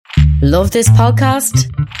Love this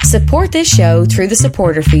podcast? Support this show through the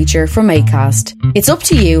supporter feature from Acast. It's up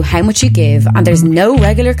to you how much you give, and there's no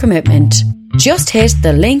regular commitment. Just hit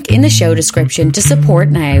the link in the show description to support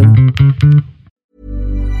now.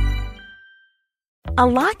 A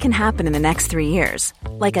lot can happen in the next 3 years.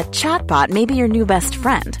 Like a chatbot may be your new best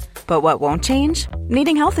friend. But what won't change?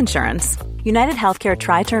 Needing health insurance. United Healthcare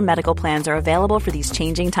Tri-Term Medical Plans are available for these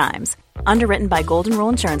changing times. Underwritten by Golden Rule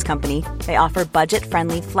Insurance Company, they offer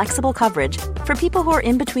budget-friendly, flexible coverage for people who are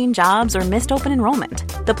in between jobs or missed open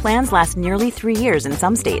enrollment. The plans last nearly 3 years in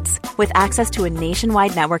some states, with access to a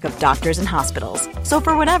nationwide network of doctors and hospitals. So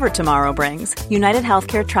for whatever tomorrow brings, United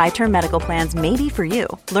Healthcare Tri-Term Medical Plans may be for you.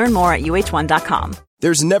 Learn more at uh1.com.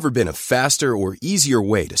 There's never been a faster or easier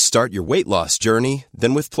way to start your weight loss journey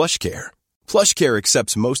than with PlushCare. PlushCare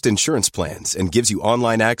accepts most insurance plans and gives you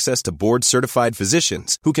online access to board-certified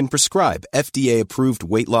physicians who can prescribe FDA-approved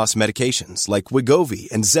weight loss medications like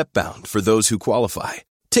Wegovy and Zepbound for those who qualify.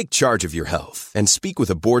 Take charge of your health and speak with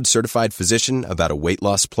a board-certified physician about a weight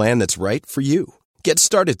loss plan that's right for you. Get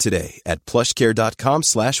started today at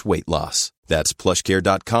plushcare.com/weight loss. That's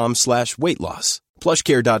plushcare.com/weight loss.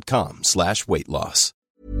 plushcare.com/weight loss.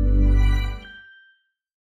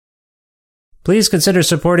 Please consider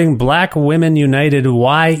supporting Black Women United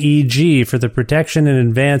YEG for the protection and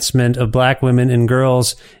advancement of black women and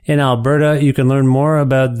girls in Alberta. You can learn more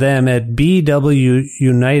about them at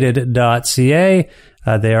bwunited.ca.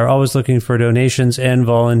 They are always looking for donations and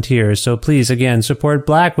volunteers. So please, again, support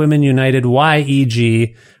Black Women United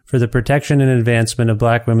YEG for the protection and advancement of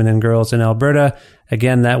black women and girls in Alberta.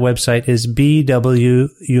 Again, that website is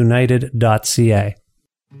bwunited.ca.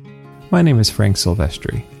 My name is Frank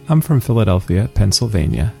Silvestri. I'm from Philadelphia,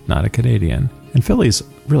 Pennsylvania, not a Canadian. And Philly's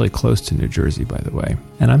really close to New Jersey, by the way.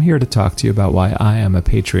 And I'm here to talk to you about why I am a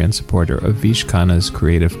Patreon supporter of Vish Khanna's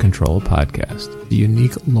Creative Control podcast, the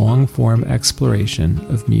unique long-form exploration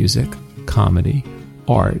of music, comedy,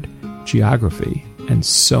 art, geography, and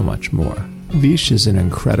so much more. Vish is an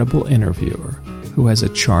incredible interviewer who has a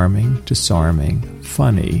charming, disarming,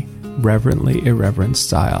 funny, reverently irreverent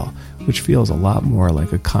style, which feels a lot more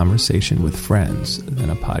like a conversation with friends than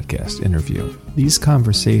a podcast interview. These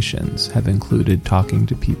conversations have included talking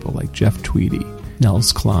to people like Jeff Tweedy,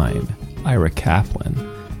 Nels Klein, Ira Kaplan,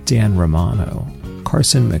 Dan Romano,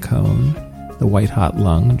 Carson McHone, the White Hot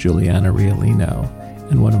Lung, Juliana Riolino,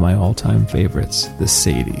 and one of my all-time favorites, the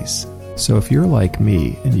Sadies. So if you're like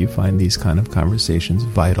me and you find these kind of conversations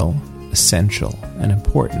vital, essential, and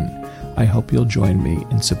important, I hope you'll join me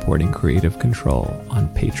in supporting Creative Control on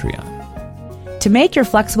Patreon. To make your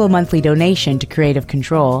flexible monthly donation to Creative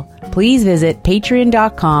Control, please visit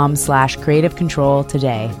patreon.com/Creative Control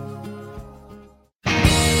today.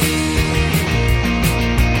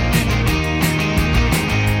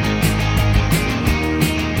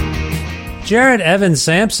 Jarrett Evans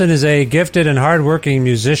Sampson is a gifted and hardworking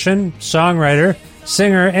musician, songwriter,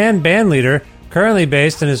 singer, and bandleader currently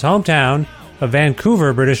based in his hometown of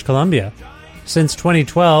Vancouver, British Columbia. Since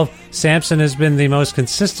 2012, Sampson has been the most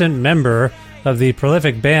consistent member of the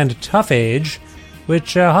prolific band Tough Age,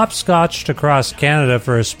 which hopscotched across Canada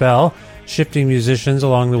for a spell, shifting musicians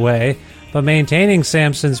along the way, but maintaining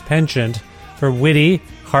Sampson's penchant for witty,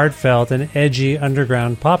 heartfelt, and edgy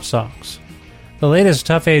underground pop songs. The latest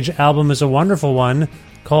Tough Age album is a wonderful one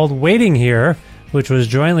called Waiting Here, which was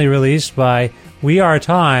jointly released by We Are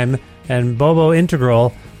Time and Bobo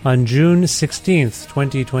Integral on June 16th,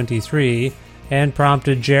 2023, and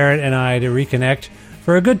prompted Jarrett and I to reconnect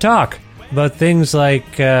for a good talk about things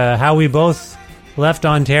like how we both left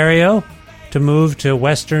Ontario to move to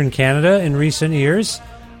Western Canada in recent years,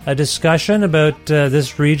 a discussion about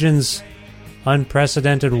this region's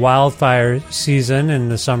unprecedented wildfire season in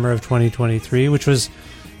the summer of 2023, which was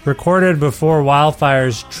recorded before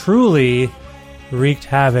wildfires truly wreaked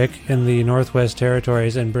havoc in the Northwest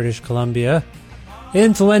Territories and British Columbia.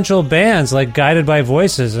 Influential bands like Guided by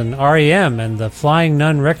Voices and R.E.M. and the Flying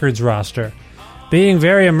Nun Records roster, being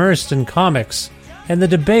very immersed in comics, and the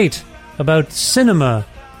debate about cinema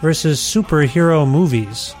versus superhero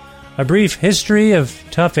movies. A brief history of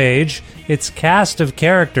Tough Age, its cast of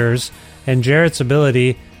characters, and Jarrett's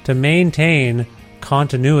ability to maintain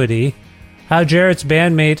continuity, how Jarrett's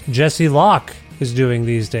bandmate Jesse Locke is doing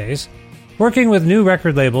these days, working with new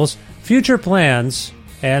record labels, future plans,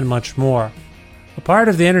 and much more. A part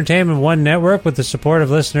of the Entertainment One network with the support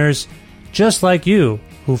of listeners just like you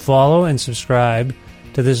who follow and subscribe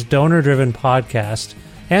to this donor-driven podcast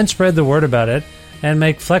and spread the word about it and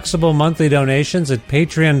make flexible monthly donations at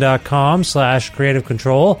patreon.com/Creative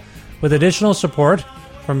Control with additional support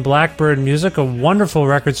from Blackbird Music, a wonderful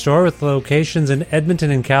record store with locations in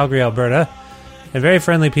Edmonton and Calgary, Alberta. and very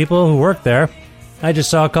friendly people who work there. I just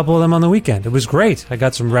saw a couple of them on the weekend. It was great. I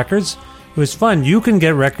got some records. It was fun. You can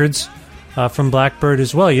get records from Blackbird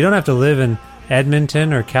as well. You don't have to live in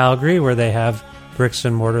Edmonton or Calgary where they have bricks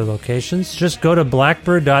and mortar locations. Just go to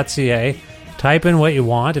blackbird.ca, type in what you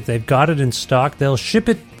want. If they've got it in stock, they'll ship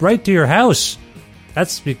it right to your house. How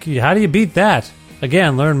do you beat that?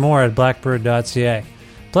 Again, learn more at blackbird.ca.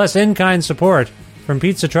 Plus, in-kind support from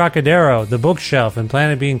Pizza Trocadero, The Bookshelf, and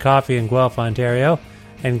Planet Bean Coffee in Guelph, Ontario,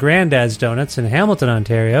 and Grandad's Donuts in Hamilton,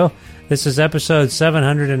 Ontario. This is episode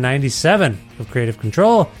 797 of Creative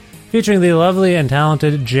Control, featuring the lovely and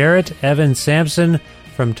talented Jarrett Evan Sampson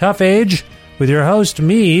from Tough Age, with your host,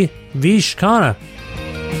 me, Vish Khanna.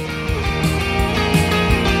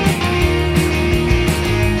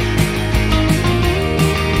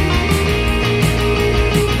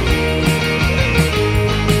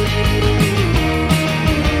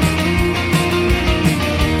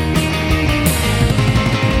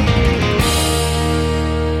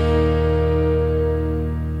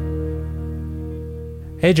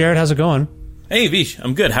 Hey, Jared, how's it going? Hey, Vish,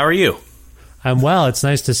 I'm good. How are you? I'm well. It's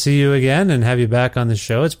nice to see you again and have you back on the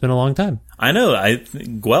show. It's been a long time. I know.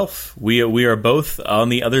 Guelph. We are both on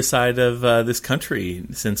the other side of this country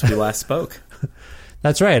since we last spoke.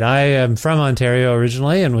 That's right. I am from Ontario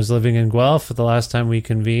originally and was living in Guelph the last time we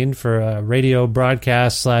convened for a radio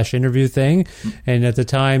broadcast / interview thing. And at the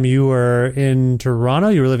time you were in Toronto.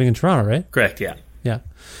 You were living in Toronto, right? Correct, yeah. Yeah.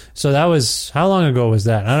 So that was, how long ago was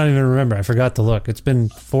that? I don't even remember. I forgot to look. It's been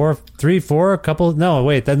 4, a couple. No,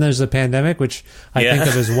 wait. Then there's the pandemic, which I think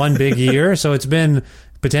of as one big year. So it's been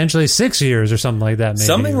potentially 6 years or something like that. Maybe.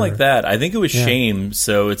 Something like that. I think it was Shame.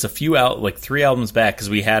 So it's a few like 3 albums back because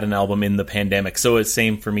we had an album in the pandemic. So it's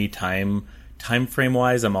same for me time frame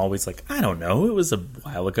wise. I'm always like, I don't know. It was a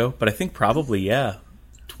while ago, but I think probably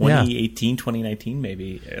 2018, 2019,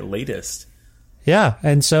 maybe latest. Yeah,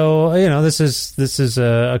 and so, this is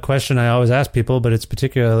a question I always ask people, but it's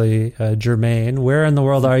particularly germane. Where in the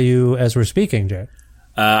world are you as we're speaking, Jared?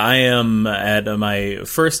 I am at my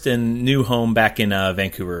first and new home back in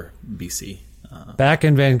Vancouver, BC. Back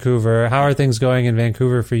in Vancouver. How are things going in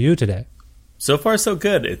Vancouver for you today? So far, so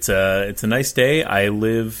good. It's a nice day. I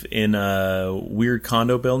live in a weird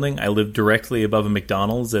condo building. I live directly above a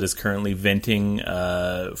McDonald's that is currently venting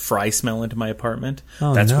fry smell into my apartment.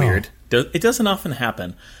 Oh, That's no. weird. It doesn't often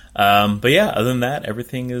happen. But yeah, other than that,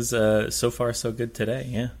 everything is so far so good today.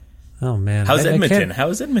 Yeah. Oh, man. How's Edmonton? How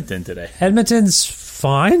is Edmonton today? Edmonton's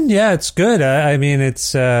fine. Yeah, it's good. I mean,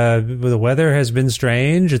 it's the weather has been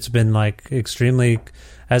strange. It's been like extremely.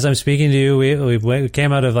 As I'm speaking to you, we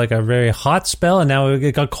came out of like a very hot spell, and now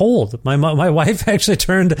it got cold. My wife actually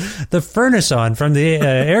turned the furnace on from the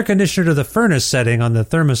air conditioner to the furnace setting on the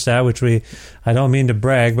thermostat, which I don't mean to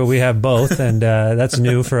brag, but we have both, and that's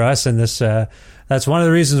new for us. And that's one of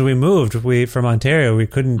the reasons we moved. From Ontario, we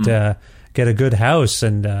couldn't get a good house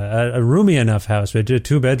and a roomy enough house. We had a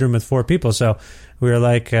 2-bedroom with 4 people, so we were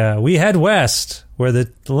like, we head west, where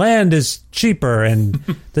the land is cheaper and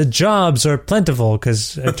the jobs are plentiful,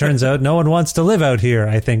 because it turns out no one wants to live out here,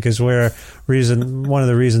 I think, is one of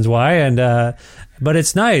the reasons why. And but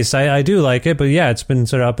it's nice. I do like it, but yeah, it's been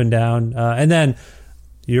sort of up and down. And then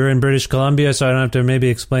you're in British Columbia, so I don't have to maybe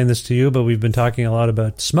explain this to you, but we've been talking a lot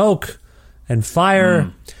about smoke and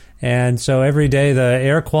fire. And so every day the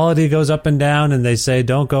air quality goes up and down, and they say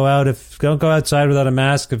don't go outside without a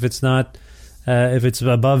mask if it's not if it's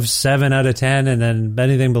above 7 out of 10, and then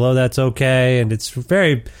anything below that's okay. And it's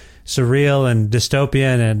very surreal and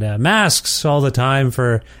dystopian, and masks all the time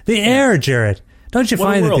for the air, Jared. Don't you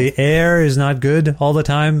find that the air is not good all the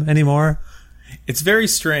time anymore? It's very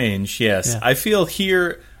strange, yes. Yeah. I feel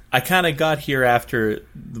here, I kind of got here after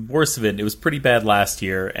the worst of it. It was pretty bad last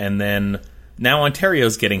year, and then now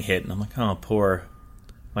Ontario's getting hit, and I'm like, oh,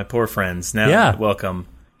 my poor friends. Now, welcome.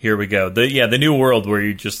 Here we go. The new world where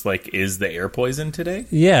you just like, is the air poison today?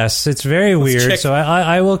 Yes, it's very weird. So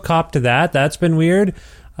I will cop to that. That's been weird.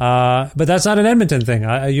 But that's not an Edmonton thing.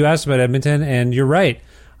 You asked about Edmonton, and you're right.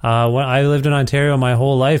 When I lived in Ontario my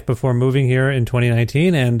whole life before moving here in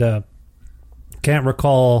 2019, and can't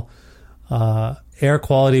recall air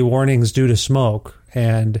quality warnings due to smoke.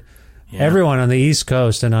 And everyone on the East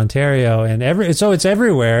Coast and Ontario, and so it's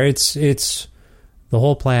everywhere. It's the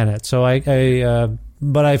whole planet. So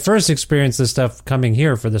but I first experienced this stuff coming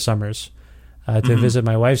here for the summers to visit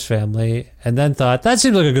my wife's family, and then thought, that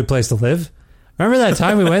seems like a good place to live. Remember that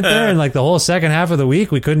time we went there and like the whole second half of the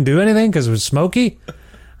week we couldn't do anything because it was smoky?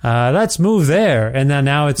 Let's move there. And then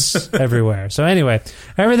now it's everywhere. So anyway,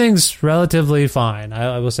 everything's relatively fine.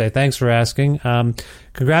 I will say thanks for asking.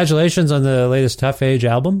 Congratulations on the latest Tough Age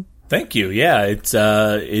album. Thank you. Yeah, it's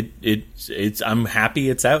I'm happy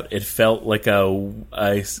it's out. It felt like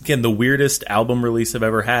again, the weirdest album release I've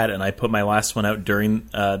ever had, and I put my last one out during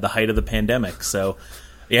the height of the pandemic. So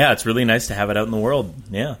yeah, it's really nice to have it out in the world.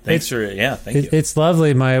 Yeah, thank you. It's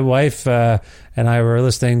lovely. My wife and I were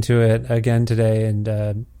listening to it again today,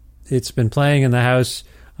 and it's been playing in the house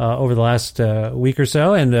over the last week or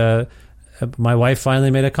so, and my wife finally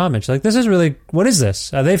made a comment. She's like, "This is really, what is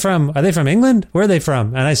this? Are they from England? Where are they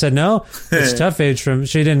from?" And I said, "No, it's Tough Age from,"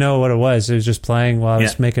 she didn't know what it was. It was just playing while I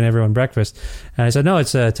was making everyone breakfast. And I said, "No,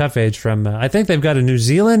 it's Tough Age from, I think they've got a New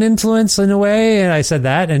Zealand influence in a way." And I said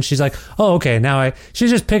that, and she's like, "Oh, okay." Now she's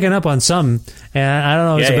just picking up on something. And I don't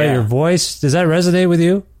know, it's about your voice. Does that resonate with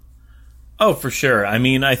you? Oh, for sure. I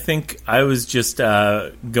mean, I think I was just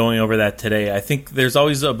going over that today. I think there's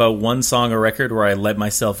always about one song or record where I let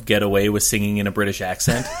myself get away with singing in a British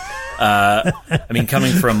accent. I mean,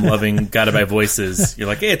 coming from loving Guided by Voices, you're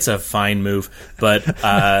like, hey, it's a fine move. But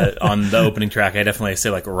on the opening track, I definitely say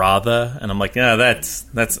like rather, and I'm like, yeah,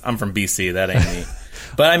 that's I'm from BC, that ain't me.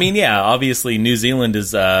 But I mean, yeah, obviously New Zealand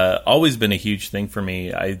has always been a huge thing for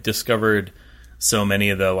me. I discovered so many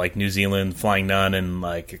of the like New Zealand Flying Nun and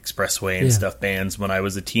like Expressway and stuff bands when I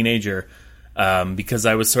was a teenager, because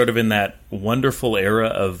I was sort of in that wonderful era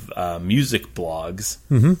of music blogs,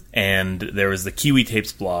 and there was the Kiwi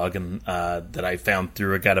Tapes blog and that I found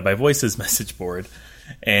through a Guided by Voices message board,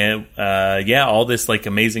 and all this like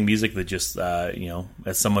amazing music that just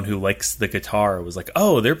as someone who likes the guitar was like,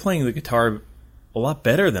 oh, they're playing the guitar a lot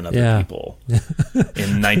better than other people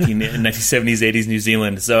in 1970s, 80s New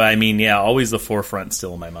Zealand. So, I mean, always the forefront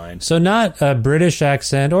still in my mind. So not a British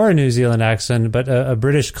accent or a New Zealand accent, but a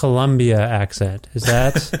British Columbia accent. Is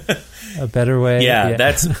that a better way? Yeah,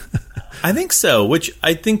 that's... I think so, which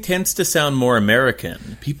I think tends to sound more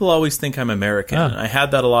American. People always think I'm American. Oh. I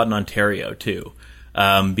had that a lot in Ontario, too,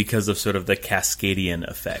 because of sort of the Cascadian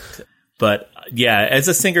effect. But, yeah, as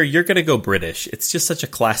a singer, you're going to go British. It's just such a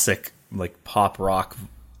classic like pop rock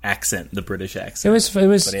accent, the British accent. It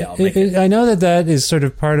was. I know that is sort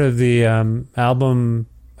of part of the album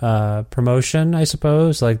promotion, I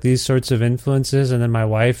suppose. Like these sorts of influences, and then my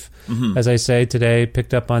wife, as I say today,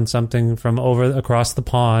 picked up on something from across the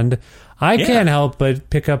pond. I can't help but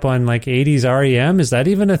pick up on like 80s REM. Is that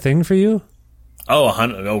even a thing for you? Oh,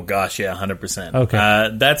 100. Oh gosh, yeah, 100%.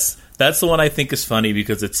 Okay, that's the one I think is funny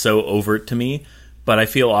because it's so overt to me. But I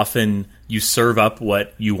feel often you serve up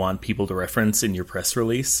what you want people to reference in your press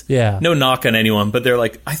release. Yeah. No knock on anyone, but they're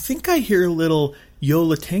like, I think I hear a little Yo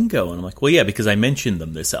La Tengo. And I'm like, well, yeah, because I mentioned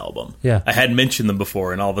them this album. Yeah. I hadn't mentioned them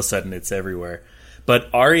before, and all of a sudden it's everywhere. But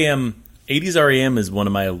REM, 80s REM is one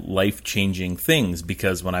of my life-changing things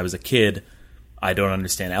because when I was a kid, I don't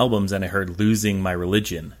understand albums, and I heard Losing My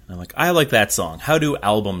Religion. And I'm like, I like that song. How do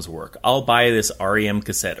albums work? I'll buy this REM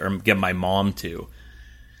cassette or get my mom to.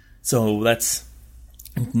 So that's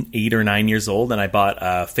 8 or 9 years old, and I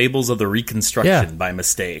bought Fables of the Reconstruction by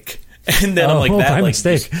mistake. And then I'm like, that by like,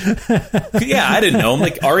 mistake. Yeah, I didn't know. I'm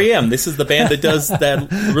like, REM, this is the band that does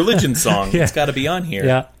that religion song. It's got to be on here.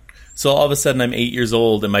 Yeah. So all of a sudden, I'm 8 years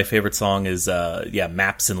old, and my favorite song is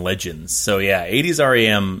Maps and Legends. So yeah, 80s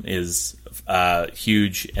REM is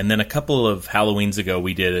huge. And then a couple of Halloweens ago,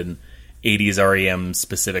 we did an 80s REM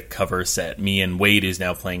specific cover set. Me and Wade, who's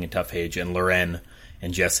now playing in Tough Age, and Loren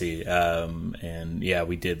and Jesse, and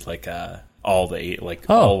we did like all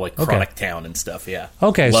Chronic Town and stuff. Yeah.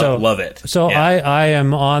 Okay. Love it. So I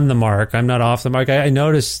am on the mark. I'm not off the mark. I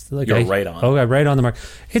noticed like you're right on. Okay, right on the mark.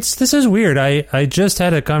 This is weird. I just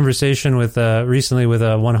had a conversation with recently with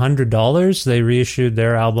 $100. They reissued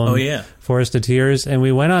their album. Oh yeah, Forest of Tears, and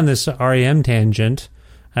we went on this REM tangent.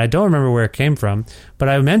 I don't remember where it came from, but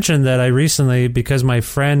I mentioned that I recently, because my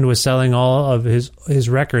friend was selling all of his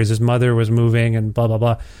records, his mother was moving and blah, blah,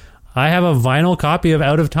 blah. I have a vinyl copy of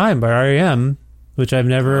Out of Time by REM, which I've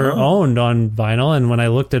never owned on vinyl. And when I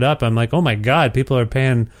looked it up, I'm like, oh my God, people are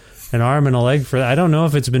paying an arm and a leg for that. I don't know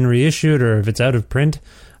if it's been reissued or if it's out of print,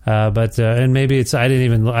 but maybe it's,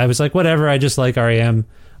 I was like, whatever, I just like REM.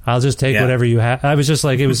 I'll just take whatever you have. I was just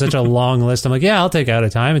like, it was such a long list. I'm like, yeah, I'll take Out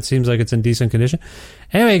of Time. It seems like it's in decent condition.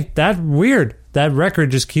 Anyway, that record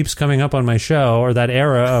just keeps coming up on my show, or that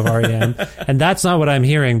era of REM. And that's not what I'm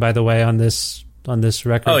hearing, by the way, on this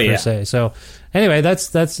record per se. So anyway, that's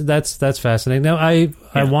fascinating. Now I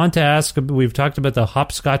want to ask, we've talked about the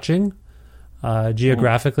hopscotching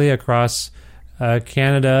geographically across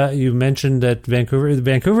Canada. You mentioned that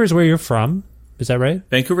Vancouver is where you're from. Is that right?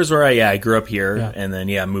 Vancouver's where I grew up here, and then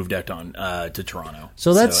moved out to Toronto.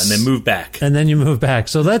 And then moved back. And then you moved back.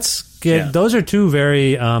 So let's get those are two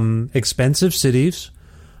very expensive cities.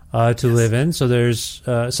 to live in. So there's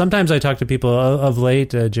sometimes I talk to people of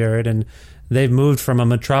late, Jared, and they've moved from a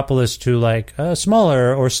metropolis to like a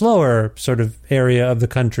smaller or slower sort of area of the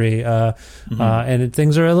country, and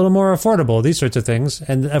things are a little more affordable, these sorts of things.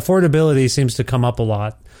 And affordability seems to come up a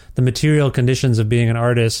lot, the material conditions of being an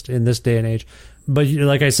artist in this day and age. But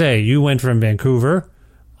like I say, you went from Vancouver,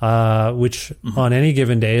 which on any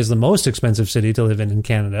given day is the most expensive city to live in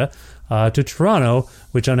Canada, to Toronto,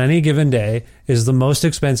 which on any given day is the most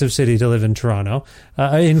expensive city to live in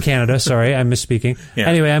in Canada. Sorry, I'm misspeaking. Yeah.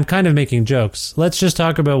 Anyway, I'm kind of making jokes. Let's just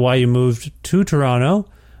talk about why you moved to Toronto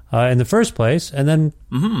in the first place, and then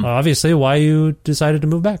obviously why you decided to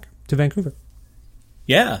move back to Vancouver.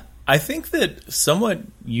 Yeah. I think that somewhat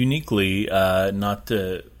uniquely, not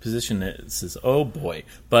to position this as, oh boy,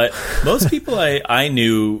 but most people I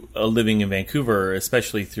knew living in Vancouver,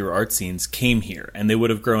 especially through art scenes, came here. And they would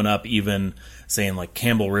have grown up even, say, in like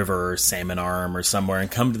Campbell River or Salmon Arm or somewhere and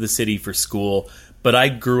come to the city for school. But I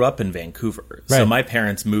grew up in Vancouver. Right. So my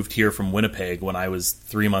parents moved here from Winnipeg when I was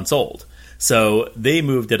 3 months old. So they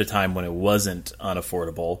moved at a time when it wasn't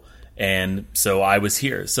unaffordable. And so I was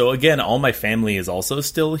here. So again, all my family is also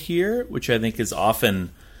still here, which I think is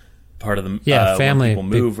often part of the family when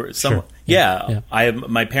people move. Or some, sure.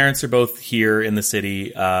 My parents are both here in the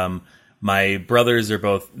city. My brothers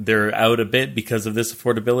are they're out a bit because of this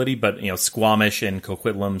affordability, but Squamish and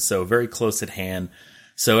Coquitlam, so very close at hand.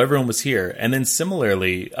 So everyone was here. And then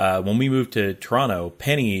similarly, when we moved to Toronto,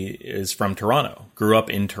 Penny is from Toronto, grew up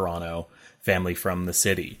in Toronto, family from the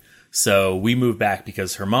city. So we moved back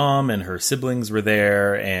because her mom and her siblings were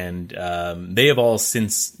there, and they have all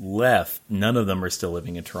since left. None of them are still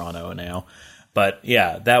living in Toronto now. But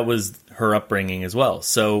yeah, that was her upbringing as well.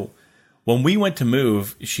 So when we went to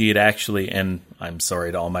move, she had actually, and I'm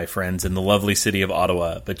sorry to all my friends in the lovely city of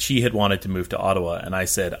Ottawa, but she had wanted to move to Ottawa, and I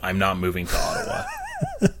said, I'm not moving to Ottawa.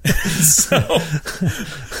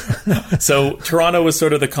 So Toronto was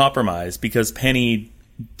sort of the compromise because Penny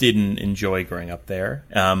didn't enjoy growing up there.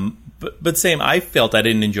 But same, I felt I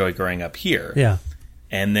didn't enjoy growing up here. Yeah.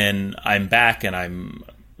 And then I'm back and I'm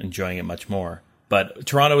enjoying it much more. But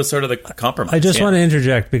Toronto was sort of the compromise. I just want to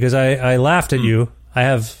interject because I laughed at you. I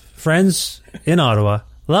have friends in Ottawa,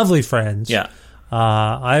 lovely friends. Yeah.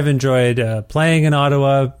 I've enjoyed playing in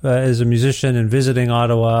Ottawa as a musician and visiting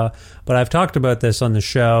Ottawa, but I've talked about this on the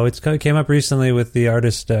show. It came up recently with the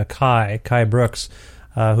artist Kai Brooks,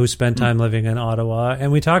 who spent time living in Ottawa,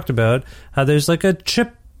 and we talked about how there's like a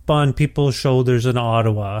chip on people's shoulders in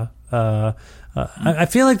Ottawa. I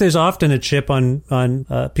feel like there's often a chip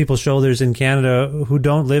on people's shoulders in Canada who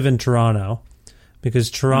don't live in Toronto,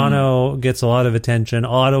 because Toronto gets a lot of attention.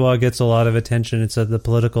 Ottawa gets a lot of attention. It's the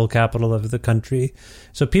political capital of the country.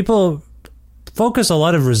 So people focus a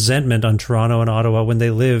lot of resentment on Toronto and Ottawa when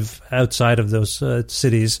they live outside of those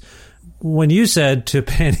cities. When you said to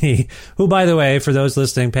Penny, who, by the way, for those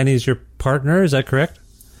listening, Penny's your partner, is that correct?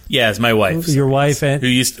 Yeah, it's my wife. Your wife, and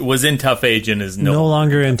who was in Tough Age and is no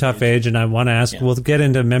longer in Tough Age. And I want to ask, we'll get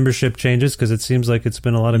into membership changes because it seems like it's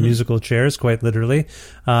been a lot of musical chairs, quite literally,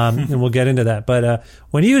 and we'll get into that. But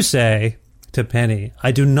when you say to Penny,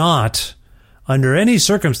 I do not, under any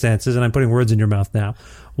circumstances, and I'm putting words in your mouth now,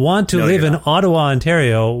 want to live in Ottawa,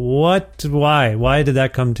 Ontario, why did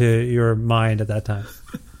that come to your mind at that time?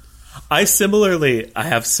 I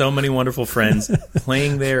have so many wonderful friends.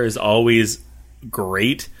 Playing there is always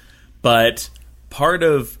great, but part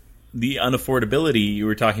of the unaffordability you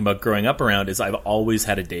were talking about growing up around is I've always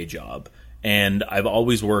had a day job, and I've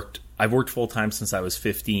worked full time since I was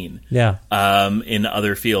 15. Yeah. In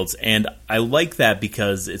other fields, and I like that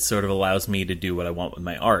because it sort of allows me to do what I want with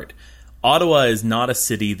my art. Ottawa is not a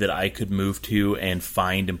city that I could move to and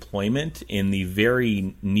find employment in the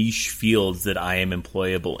very niche fields that I am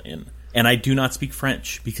employable in. And I do not speak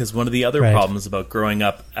French, because one of the other problems about growing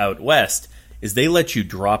up out west is they let you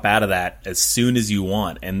drop out of that as soon as you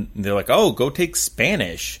want. And they're like, oh, go take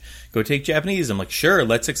Spanish, go take Japanese. I'm like, sure,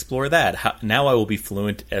 let's explore that. Now I will be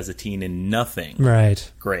fluent as a teen in nothing.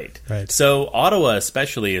 Right. Great. Right. So Ottawa,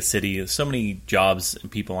 especially a city, so many jobs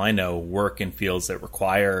and people I know work in fields that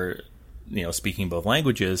require, speaking both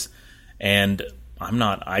languages. And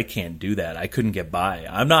I can't do that. I couldn't get by.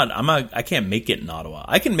 I can't make it in Ottawa.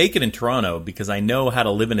 I can make it in Toronto because I know how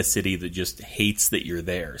to live in a city that just hates that you're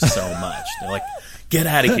there so much. They're like, get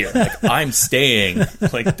out of here. Like, I'm staying.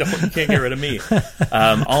 Like, you can't get rid of me.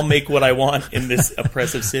 I'll make what I want in this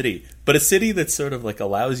oppressive city. But a city that sort of like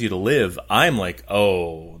allows you to live, I'm like,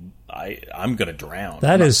 oh, I'm going to drown.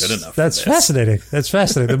 That's fascinating. That's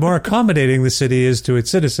fascinating. The more accommodating the city is to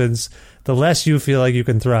its citizens, the less you feel like you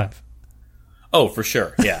can thrive. Oh, for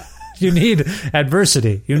sure. Yeah. You need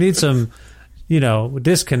adversity. You need some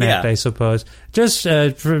disconnect, I suppose. Just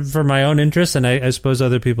for my own interest, and I suppose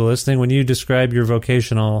other people listening, when you describe your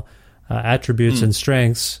vocational attributes and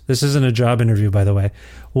strengths, this isn't a job interview, by the way.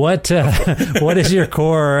 What is your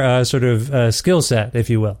core sort of skill set, if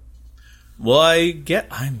you will? Well,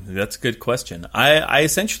 that's a good question. I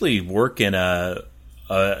essentially work in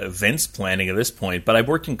events planning at this point, but I've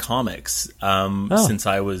worked in comics since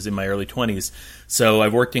I was in my early 20s. So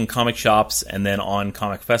I've worked in comic shops and then on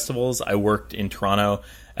comic festivals. I worked in Toronto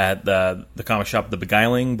at the comic shop, The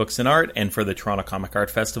Beguiling Books and Art, and for the Toronto Comic Art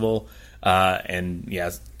Festival. I'm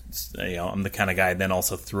the kind of guy then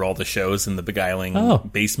also threw all the shows in the Beguiling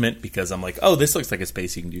basement because I'm like, this looks like a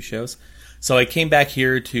space you can do shows. So I came back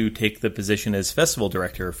here to take the position as festival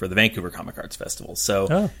director for the Vancouver Comic Arts Festival.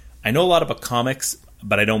 So I know a lot about comics,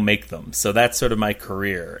 but I don't make them. So that's sort of my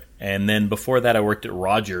career. And then before that, I worked at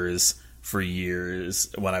Rogers for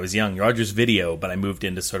years when I was young, Rogers Video, but I moved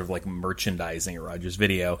into sort of like merchandising at Rogers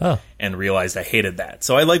Video and realized I hated that.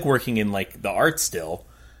 So I like working in like the art still,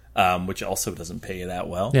 which also doesn't pay you that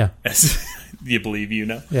well. Yeah. As you believe,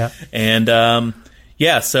 Yeah. And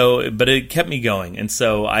but it kept me going. And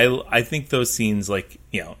so I think those scenes, like,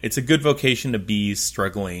 it's a good vocation to be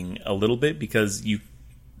struggling a little bit because you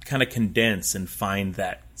kind of condense and find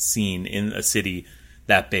that scene in a city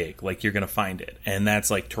that big. Like, you're going to find it. And that's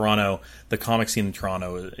like Toronto, the comic scene in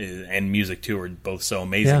Toronto and music too are both so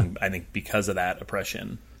amazing, I think, because of that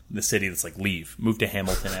oppression. The city that's like, move to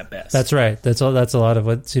Hamilton at best. That's right. That's a lot of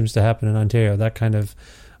what seems to happen in Ontario, that kind of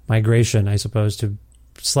migration, I suppose, to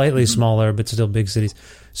slightly smaller but still big cities.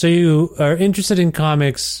 So you are interested in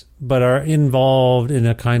comics but are involved in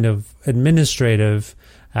a kind of administrative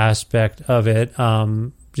aspect of it. Are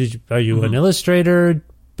you an illustrator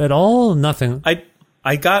at all? Nothing. I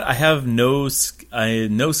have no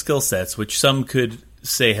skill sets, which some could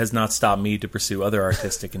say has not stopped me to pursue other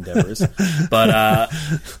artistic endeavors. But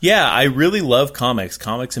I really love comics.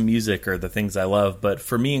 Comics and music are the things I love. But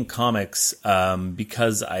for me in comics,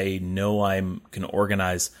 because I know I can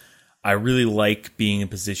organize, I really like being in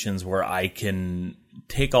positions where I can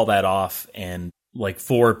take all that off and like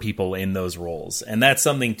for people in those roles. And that's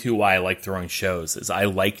something too why I like throwing shows, is I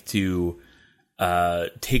like to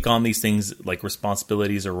take on these things like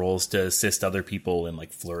responsibilities or roles to assist other people in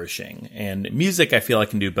like flourishing. And music, I feel I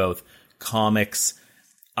can do both. Comics,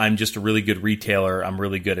 I'm just a really good retailer. I'm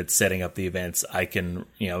really good at setting up the events. I can,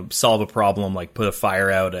 solve a problem, like put a fire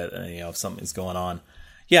out at, if something's going on.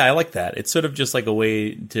 Yeah, I like that. It's sort of just like a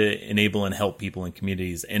way to enable and help people in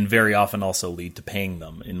communities, and very often also lead to paying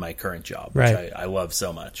them in my current job, which I love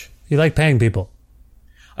so much. You like paying people?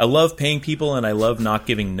 I love paying people, and I love not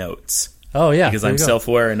giving notes. Oh, yeah. Because I'm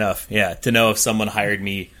self-aware enough, to know if someone hired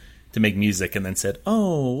me to make music and then said,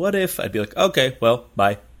 what if? I'd be like, okay, well,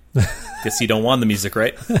 bye. Guess you don't want the music,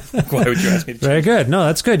 right? Why would you ask me to? Very good. No,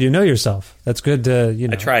 that's good. You know yourself. That's good to,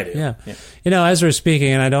 I tried it. Yeah. As we're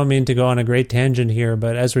speaking, and I don't mean to go on a great tangent here,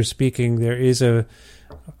 but as we're speaking, there is a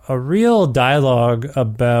real dialogue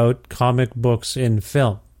about comic books in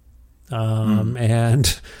film.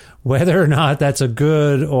 And whether or not that's a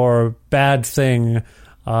good or bad thing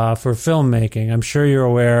for filmmaking. I'm sure you're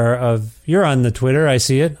aware of, you're on the Twitter, I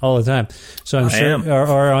see it all the time. So I'm sure,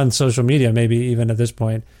 or on social media, maybe even at this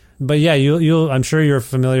point. But yeah, I'm sure you're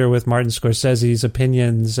familiar with Martin Scorsese's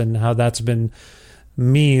opinions and how that's been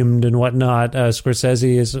memed and whatnot.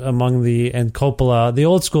 Scorsese is among and Coppola, the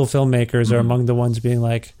old school filmmakers are among the ones being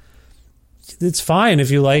like, it's fine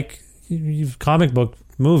if you like comic book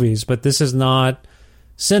movies, but this is not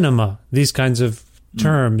cinema, these kinds of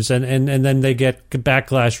terms, and then they get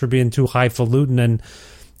backlash for being too highfalutin. And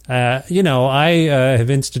I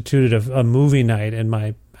have instituted a movie night in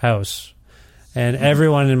my house, and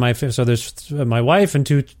everyone in my so there's my wife and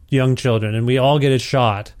 2 young children, and we all get a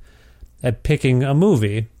shot at picking a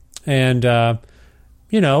movie. And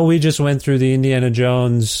we just went through the Indiana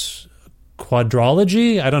Jones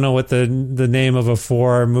quadrilogy. I don't know what the name of a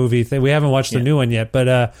 4 movie thing. We haven't watched the new one yet,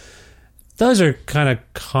 but those are kind of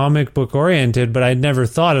comic book oriented, but I never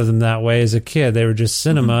thought of them that way as a kid. They were just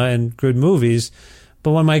cinema and good movies.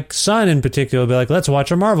 But when my son in particular would be like, let's watch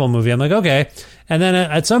a Marvel movie, I'm like, okay. And then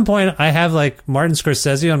at some point I have like Martin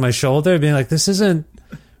Scorsese on my shoulder being like, this isn't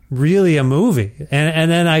really a movie. And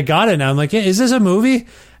then I got it now. I'm like, yeah, is this a movie?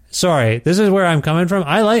 Sorry, this is where I'm coming from.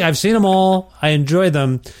 I've seen them all. I enjoy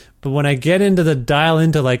them. But when I get into the dial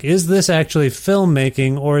into like, is this actually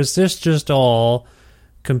filmmaking, or is this just all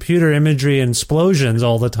computer imagery and explosions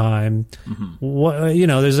all the time?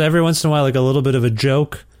 There's every once in a while like a little bit of a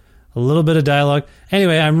joke, a little bit of dialogue.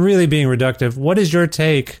 Anyway, I'm really being reductive. What is your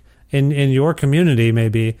take in your community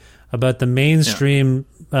maybe about the mainstream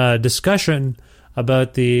discussion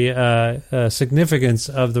about the significance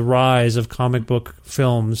of the rise of comic book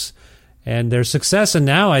films and their success, and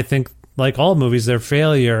now I think, like all movies, their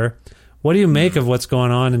failure. What do you make of what's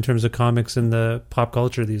going on in terms of comics in the pop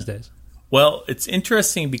culture these days? Well, it's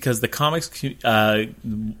interesting because the comics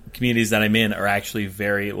communities that I'm in are actually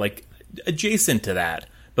very like adjacent to that,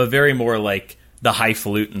 but very more like the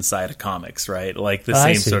highfalutin side of comics, right? Like the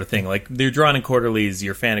same sort of thing. Like they're drawn in quarterlies,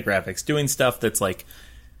 your Fantagraphics, doing stuff that's like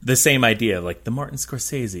the same idea, like the Martin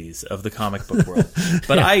Scorseses of the comic book world.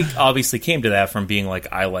 But I obviously came to that from being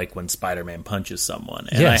like, I like when Spider-Man punches someone.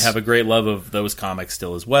 And I have a great love of those comics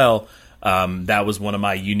still as well. That was one of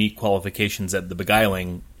my unique qualifications at The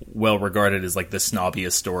Beguiling, well regarded as like the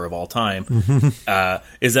snobbiest store of all time,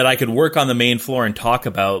 is that I could work on the main floor and talk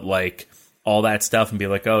about like all that stuff and be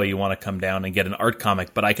like, oh, you want to come down and get an art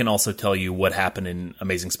comic, but I can also tell you what happened in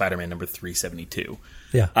Amazing Spider-Man number 372.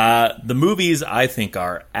 Yeah. The movies I think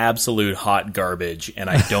are absolute hot garbage, and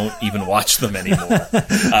I don't even watch them anymore.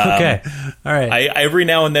 Okay. All right. Every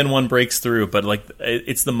now and then one breaks through, but like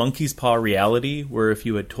it's the monkey's paw reality where if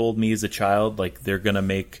you had told me as a child, like they're going to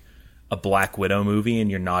make a Black Widow movie and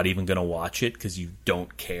you're not even going to watch it because you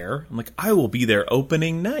don't care. I'm like, I will be there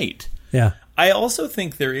opening night. Yeah. I also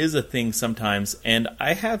think there is a thing sometimes, and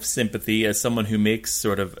I have sympathy as someone who makes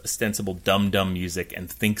sort of ostensible dumb music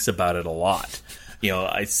and thinks about it a lot. You know,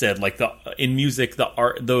 I said like in music,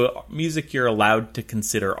 the music you're allowed to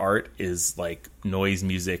consider art is like noise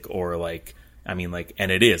music or like, I mean, like,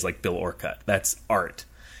 and it is like Bill Orcutt. That's art.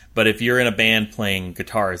 But if you're in a band playing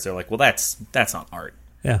guitars, they're like, well, that's not art.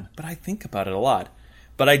 Yeah. But I think about it a lot.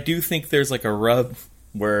 But I do think there's like a rub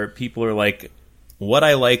where people are like, what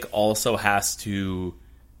I like also has to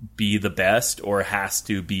be the best or has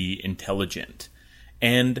to be intelligent.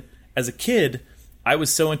 And as a kid, I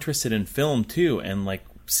was so interested in film too. And like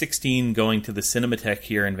 16 going to the Cinematheque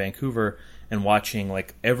here in Vancouver and watching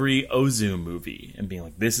like every Ozu movie and being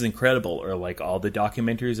like, this is incredible. Or like all the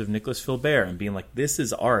documentaries of Nicholas Philbert and being like, this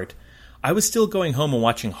is art. I was still going home and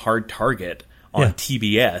watching Hard Target on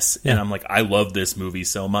TBS. And I'm like, I love this movie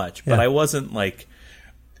so much. But I wasn't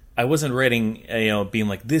writing, being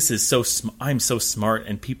like, this is so, I'm so smart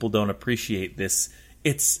and people don't appreciate this.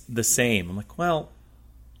 It's the same. I'm like, well,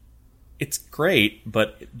 it's great,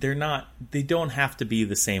 but they don't have to be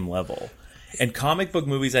the same level. And comic book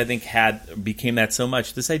movies, I think, became that so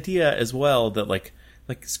much. This idea as well that like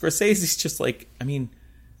Scorsese's just like, I mean,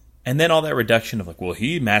 and then all that reduction of like, well,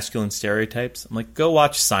 he masculine stereotypes. I'm like, go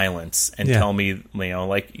watch Silence and tell me,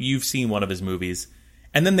 like you've seen one of his movies.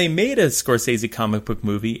 And then they made a Scorsese comic book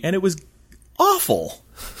movie, and it was awful.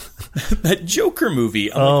 That Joker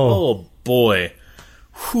movie. I'm like, oh boy.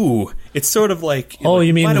 Whew. It's sort of like... Oh, like,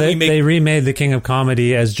 you mean they remade The King of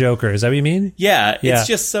Comedy as Joker. Is that what you mean? Yeah. It's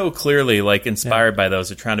just so clearly like inspired by those.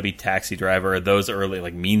 They're trying to be Taxi Driver or those early,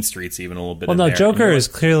 like Mean Streets even a little bit. Well, no, Joker is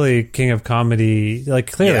clearly King of Comedy.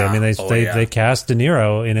 Like, clearly. Yeah. I mean, they cast De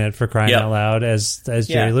Niro in it for crying out loud as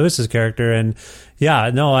Jerry Lewis's character. And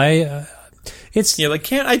it's... Yeah, like,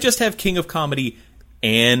 can't I just have King of Comedy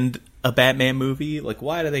and a Batman movie? Like,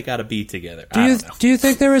 why do they got to be together? Do you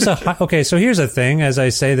think there is a... Okay, so here's the thing. As I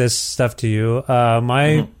say this stuff to you,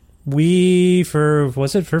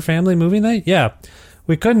 for family movie night? Yeah.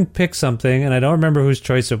 We couldn't pick something, and I don't remember whose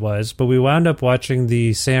choice it was, but we wound up watching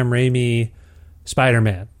the Sam Raimi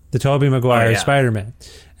Spider-Man, the Tobey Maguire Spider-Man.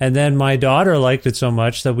 And then my daughter liked it so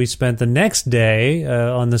much that we spent the next day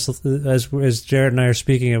on this, as Jared and I are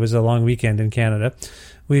speaking, it was a long weekend in Canada.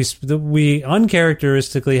 We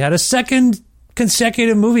uncharacteristically had a second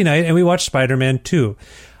consecutive movie night, and we watched Spider-Man 2.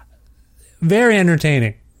 Very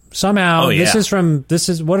entertaining. Somehow, this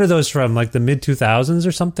is what are those from? Like the mid 2000s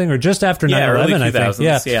or something, or just after 9/11, I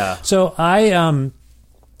think. Yeah. So I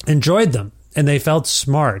enjoyed them, and they felt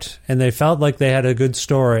smart, and they felt like they had a good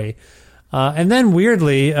story. And then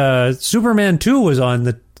weirdly, Superman 2 was on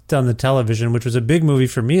the television, which was a big movie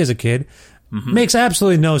for me as a kid. Mm-hmm. Makes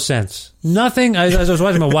absolutely no sense. Nothing. As I was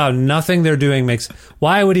watching, wow, nothing they're doing makes.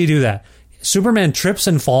 Why would he do that? Superman trips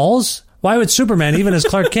and falls. Why would Superman, even as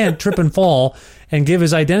Clark Kent, trip and fall and give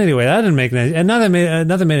his identity away? That didn't make any, and nothing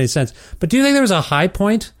made any sense. But do you think there was a high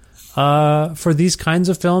point for these kinds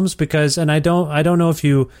of films? Because, and I don't know if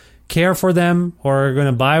you care for them or are going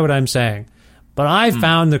to buy what I'm saying, but I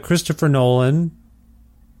found the Christopher Nolan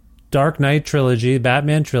Dark Knight trilogy,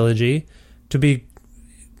 Batman trilogy, to be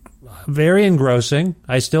very engrossing.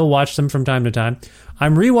 I still watch them from time to time.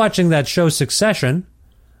 I'm rewatching that show Succession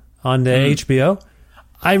on the HBO.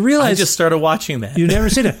 I just started watching that. You've never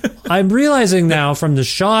seen it. I'm realizing now from the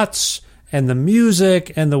shots and the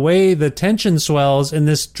music and the way the tension swells in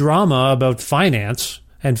this drama about finance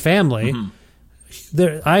and family,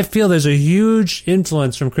 I feel there's a huge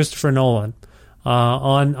influence from Christopher Nolan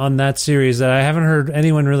on that series that I haven't heard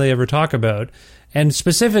anyone really ever talk about. And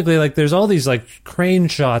specifically, like, there's all these like crane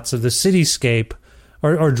shots of the cityscape,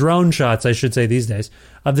 or drone shots, I should say these days,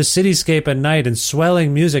 of the cityscape at night and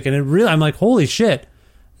swelling music. And it really, I'm like, holy shit.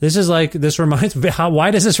 This reminds me, why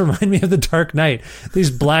does this remind me of The Dark Knight? These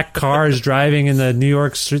black cars driving in the New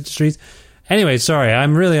York streets. Anyway, sorry,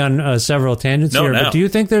 I'm really on several tangents here. No. But do you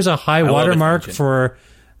think there's a high watermark for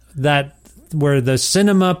that, where the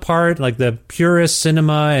cinema part, like the purist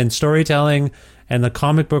cinema and storytelling and the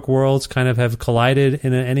comic book worlds kind of have collided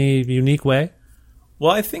in any unique way?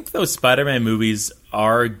 Well, I think those Spider-Man movies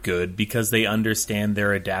are good because they understand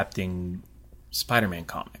they're adapting Spider-Man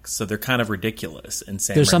comics, so they're kind of ridiculous. And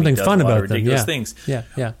Sam there's Raimi something does fun a lot about of them. ridiculous Yeah. things.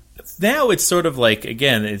 Yeah. Now it's sort of like,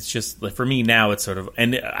 again, it's just like, for me now it's sort of,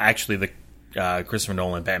 and actually the Christopher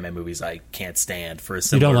Nolan Batman movies I can't stand for a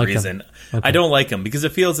similar reason. Okay. I don't like them because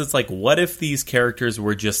it feels, it's like, what if these characters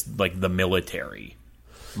were just like the military?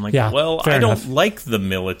 I'm like, well, I don't like the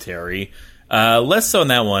military. Less so on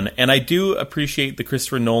that one. And I do appreciate the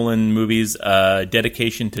Christopher Nolan movies'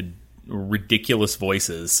 dedication to ridiculous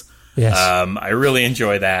voices. Yes. I really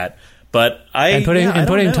enjoy that. But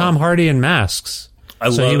putting Tom Hardy in masks.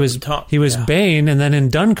 He was Bane, and then in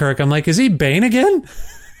Dunkirk, I'm like, is he Bane again?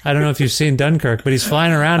 I don't know if you've seen Dunkirk, but he's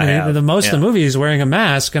flying around, and most of the movie he's wearing a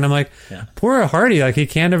mask, and I'm like, poor Hardy, like he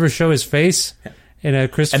can't ever show his face in a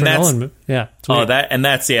Christopher Nolan movie. Yeah.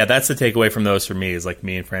 That's the takeaway from those for me, is like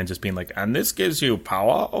me and Fran just being like, and this gives you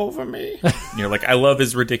power over me. You're like, I love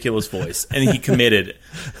his ridiculous voice, and he committed.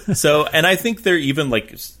 So, and I think they're even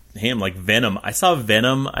like him, like Venom. I saw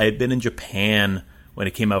Venom. I had been in Japan when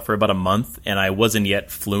it came out for about a month, and I wasn't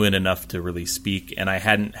yet fluent enough to really speak, and I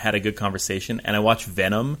hadn't had a good conversation. And I watched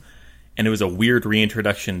Venom, and it was a weird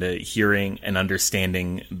reintroduction to hearing and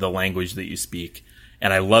understanding the language that you speak.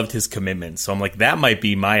 And I loved his commitment. So I'm like, that might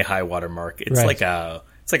be my high water mark. It's like a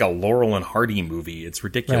Laurel and Hardy movie. It's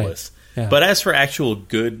ridiculous. Right. Yeah. But as for actual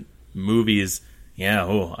good movies,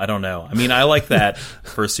 I don't know. I mean, I like that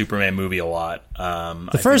first Superman movie a lot.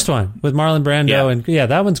 The first one with Marlon Brando, and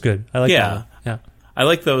that one's good. I like that one. Yeah. I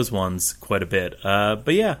like those ones quite a bit.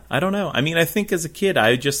 But yeah, I don't know. I mean, I think as a kid,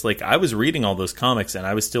 I was reading all those comics, and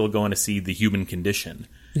I was still going to see The Human Condition.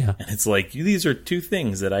 Yeah. And it's like, these are two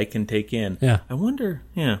things that I can take in. Yeah. I wonder,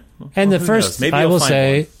 And the first, maybe I will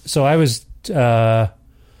say, so I was 11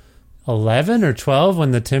 or 12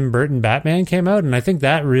 when the Tim Burton Batman came out, and I think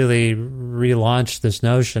that really relaunched this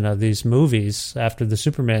notion of these movies after the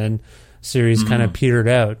Superman series kind of petered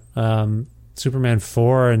out. Superman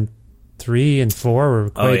 4 and 3 and 4 were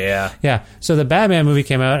quite... Oh, yeah. So the Batman movie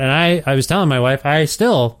came out, and I was telling my wife, I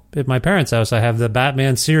still, at my parents' house, I have the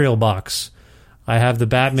Batman cereal box. I have the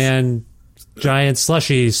Batman giant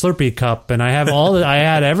slushy Slurpee cup, and I have I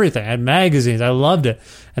had everything. I had magazines. I loved it.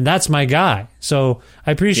 And that's my guy. So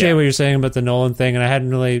I appreciate what you're saying about the Nolan thing, and I hadn't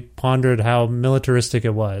really pondered how militaristic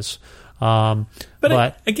it was.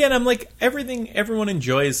 But again, I'm like, everything everyone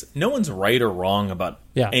enjoys, no one's right or wrong about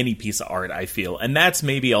any piece of art, I feel. And that's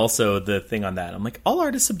maybe also the thing on that. I'm like, all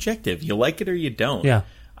art is subjective. You like it or you don't. Yeah.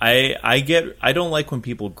 I don't like when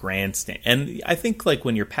people grandstand. And I think like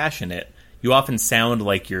when you're passionate, you often sound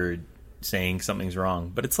like you're saying something's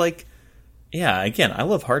wrong. But it's like, again, I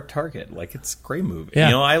love Hard Target. Like, it's a great movie.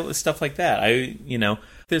 Yeah. Stuff like that.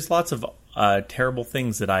 There's lots of terrible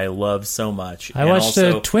things that I love so much. I watched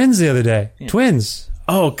Twins the other day. Yeah. Twins.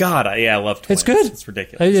 Oh, God. I love Twins. It's good. It's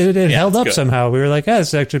ridiculous. It held up somehow. We were like,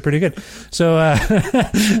 it's actually pretty good. So,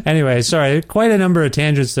 anyway, sorry. Quite a number of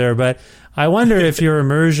tangents there. But I wonder if your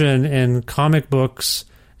immersion in comic books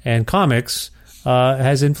and comics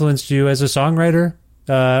has influenced you as a songwriter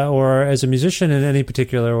or as a musician in any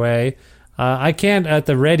particular way. I can't at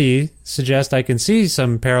the ready suggest I can see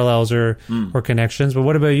some parallels or connections, but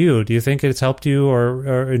what about you? Do you think it's helped you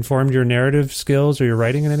or informed your narrative skills or your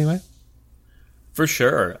writing in any way? For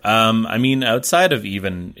sure. I mean, outside of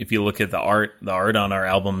even, if you look at the art on our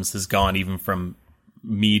albums has gone even from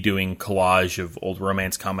me doing collage of old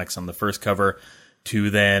romance comics on the first cover to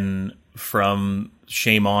then from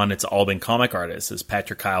Shame on, it's all been comic artists, as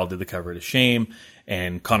Patrick Kyle did the cover to Shame,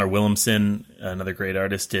 and Connor Williamson, another great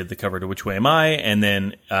artist, did the cover to Which Way Am I? And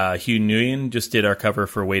then Hugh Nguyen just did our cover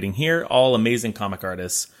for Waiting Here. All amazing comic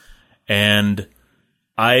artists. And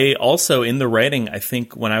I also, in the writing, I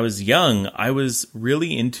think when I was young, I was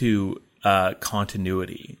really into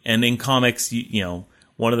continuity. And in comics,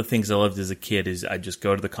 one of the things I loved as a kid is I'd just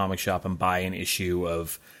go to the comic shop and buy an issue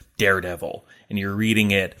of Daredevil, and you're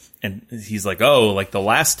reading it, and he's like, oh, like the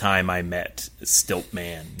last time I met Stilt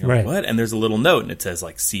Man. You're right. like, what? And there's a little note, and it says,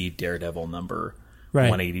 like, see Daredevil number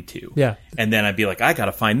 182. Yeah. And then I'd be like, I got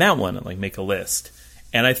to find that one and like make a list.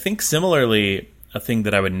 And I think similarly, a thing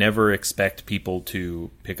that I would never expect people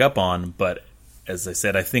to pick up on, but as I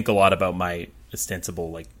said, I think a lot about my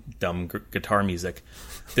ostensible like dumb guitar music.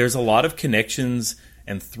 There's a lot of connections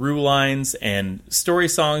and through lines and story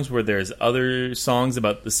songs where there's other songs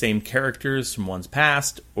about the same characters from one's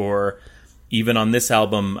past, or even on this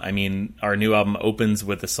album, I mean, our new album opens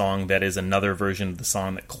with a song that is another version of the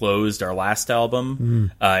song that closed our last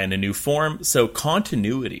album in a new form. So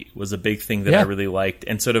continuity was a big thing that I really liked,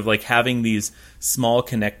 and sort of like having these small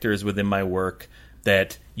connectors within my work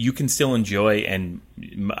that you can still enjoy. And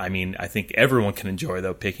I mean, I think everyone can enjoy,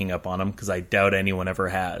 though, picking up on them, because I doubt anyone ever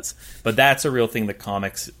has. But that's a real thing that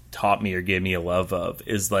comics taught me or gave me a love of,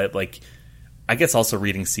 is that, like, I guess also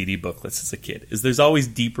reading CD booklets as a kid, is there's always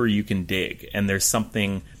deeper you can dig, and there's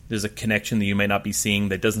a connection that you may not be seeing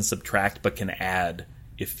that doesn't subtract but can add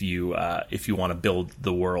if you want to build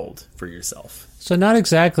the world for yourself. So not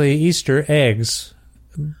exactly Easter eggs,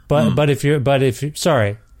 but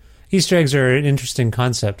Easter eggs are an interesting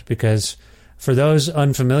concept, because for those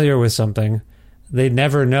unfamiliar with something, they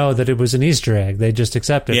never know that it was an Easter egg. They just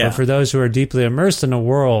accept it. Yeah. But for those who are deeply immersed in a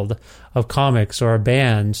world of comics or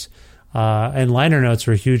bands, and liner notes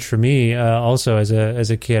were huge for me also as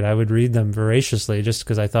a kid. I would read them voraciously just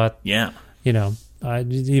because I thought, even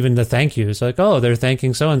the thank yous, like, oh, they're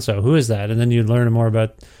thanking so-and-so. Who is that? And then you'd learn more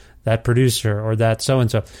about that producer or that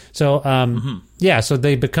so-and-so. So, so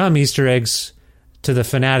they become Easter eggs to the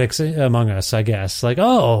fanatics among us, I guess. Like,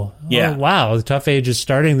 oh wow, the Tough Age is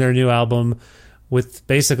starting their new album with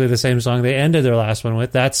basically the same song they ended their last one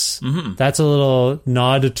with. That's a little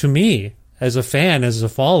nod to me as a fan, as a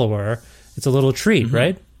follower. It's a little treat,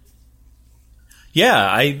 right?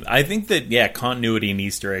 Yeah, I think that, continuity and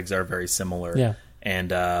Easter eggs are very similar. Yeah.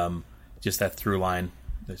 And just that through line.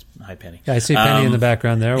 Hi, Penny. Yeah, I see Penny in the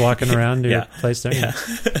background there, walking around to your place there. Yeah.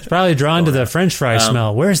 It's probably drawn to the French fry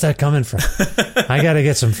smell. Where's that coming from? I got to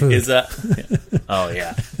get some food. Oh,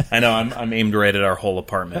 yeah. I know, I'm aimed right at our whole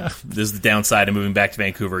apartment. This is the downside of moving back to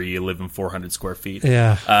Vancouver. You live in 400 square feet.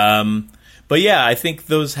 Yeah. But yeah, I think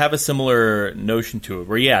those have a similar notion to it,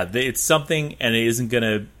 where it's something and it isn't going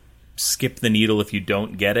to skip the needle if you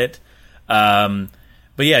don't get it.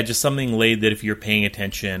 But yeah, just something laid that if you're paying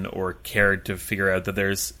attention or cared to figure out that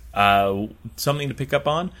there's something to pick up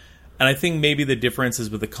on. And I think maybe the difference is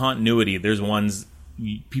with the continuity, there's ones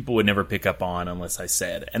people would never pick up on unless I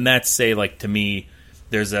said. And that's, say, like, to me,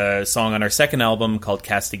 there's a song on our second album called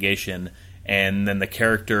Castigation, and then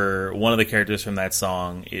one of the characters from that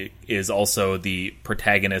song is also the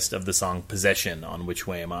protagonist of the song Possession on Which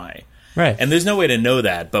Way Am I? Right. And there's no way to know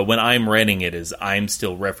that, but when I'm writing it, I'm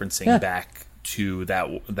still referencing back to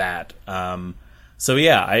that. So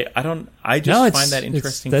yeah, I just find that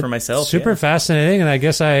interesting for myself. Super fascinating, and I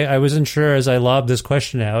guess I wasn't sure as I lobbed this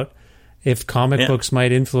question out if comic books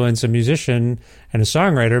might influence a musician and a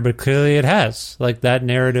songwriter, but clearly it has. Like that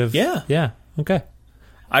narrative. Yeah. Okay.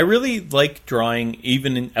 I really like drawing,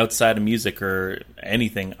 even outside of music or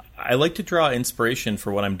anything. I like to draw inspiration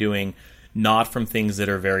for what I'm doing, not from things that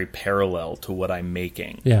are very parallel to what I'm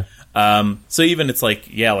making. Yeah. So even it's like,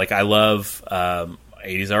 I love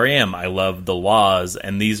 80s R.E.M. I love The Laws,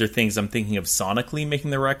 and these are things I'm thinking of sonically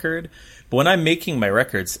making the record. But when I'm making my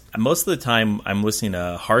records, most of the time I'm listening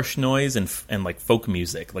to harsh noise and like folk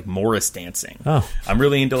music, like Morris dancing. Oh. I'm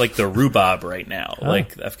really into like the rhubarb right now,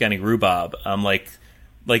 like Afghani rhubarb. I'm like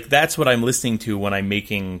that's what I'm listening to when I'm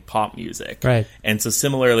making pop music. Right. And so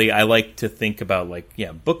similarly, I like to think about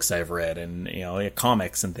books I've read and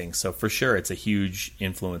comics and things. So for sure, it's a huge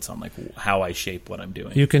influence on like how I shape what I'm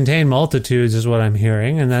doing. You contain multitudes is what I'm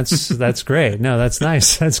hearing, and that's great. No, that's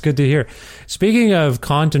nice. That's good to hear. Speaking of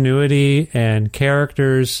continuity and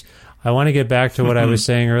characters, I want to get back to what I was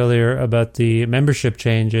saying earlier about the membership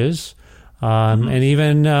changes. And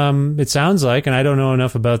even it sounds like, and I don't know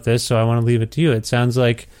enough about this, so I want to leave it to you. It sounds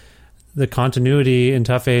like the continuity in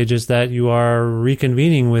Tough Age is that you are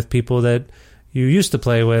reconvening with people that you used to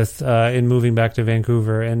play with in moving back to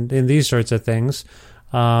Vancouver and in these sorts of things.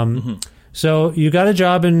 So you got a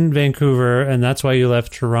job in Vancouver, and that's why you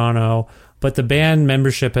left Toronto. But the band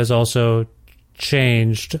membership has also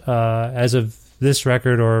changed as of this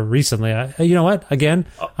record or recently. You know what? Again,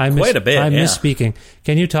 quite a bit. I'm misspeaking.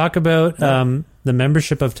 Can you talk about the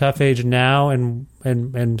membership of Tough Age now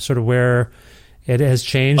and sort of where it has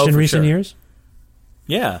changed in recent years?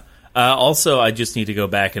 Yeah. Also, I just need to go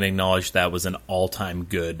back and acknowledge that was an all-time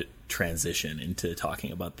good transition into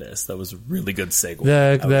talking about this. That was a really good segue.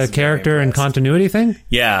 The character and continuity thing?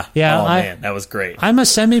 Yeah. Yeah. Man, that was great. I'm a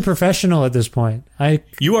semi-professional at this point.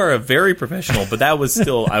 You are a very professional, but that was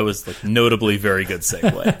still, I was like notably very good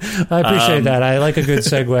segue. I appreciate that. I like a good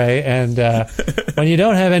segue. And when you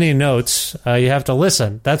don't have any notes, you have to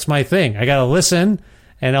listen. That's my thing. I got to listen.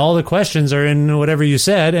 And all the questions are in whatever you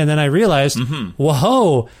said. And then I realized,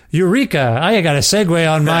 whoa, eureka. I got a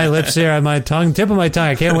segue on my lips here, on my tongue, tip of my tongue.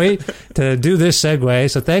 I can't wait to do this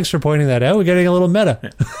segue. So thanks for pointing that out. We're getting a little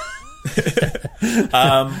meta.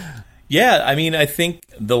 Yeah, I mean, I think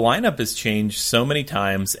the lineup has changed so many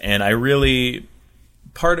times. And I really,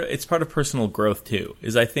 it's part of personal growth too,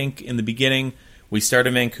 is I think in the beginning, we started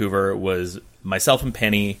in Vancouver, was myself and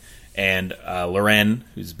Penny, and Loren,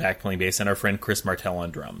 who's back playing bass, and our friend Chris Martel on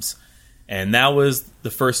drums. And that was the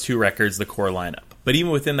first 2 records, the core lineup. But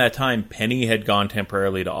even within that time, Penny had gone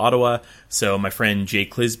temporarily to Ottawa, so my friend Jay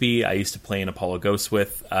Clisby, I used to play in Apollo Ghosts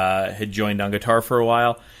with, had joined on guitar for a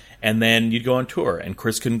while, and then you'd go on tour, and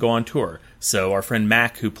Chris couldn't go on tour. So our friend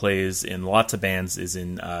Mac, who plays in lots of bands, is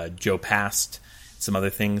in Joe Past, some other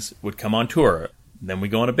things, would come on tour. Then we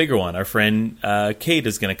go on a bigger one. Our friend Kate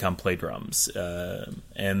is going to come play drums.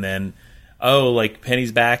 And then,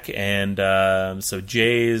 Penny's back, and so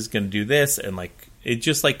Jay is going to do this. And, it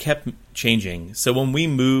just, kept changing. So when we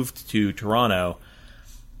moved to Toronto,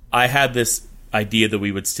 I had this idea that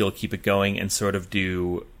we would still keep it going and sort of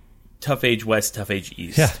do Tough Age West, Tough Age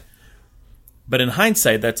East. Yeah. But in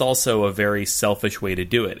hindsight, that's also a very selfish way to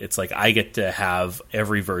do it. It's like I get to have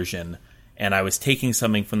every version, and I was taking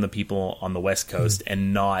something from the people on the West Coast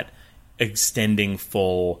and not extending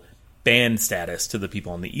full band status to the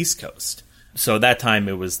people on the East Coast. So at that time,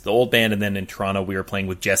 it was the old band, and then in Toronto, we were playing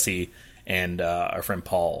with Jesse and our friend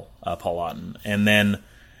Paul Otten. And then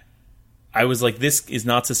I was like, this is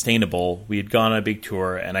not sustainable. We had gone on a big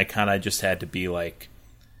tour, and I kind of just had to be like,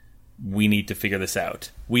 we need to figure this out.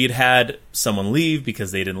 We had someone leave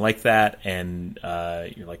because they didn't like that, and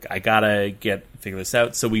you're like, I gotta figure this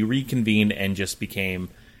out. So we reconvened and just became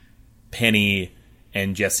Penny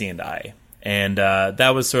and Jesse and I. And that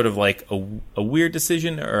was sort of like a weird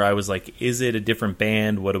decision, or I was like, is it a different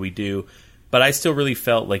band? What do we do? But I still really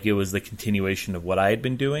felt like it was the continuation of what I had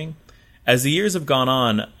been doing. As the years have gone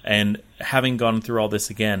on, and having gone through all this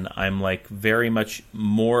again, I'm like very much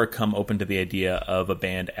more come open to the idea of a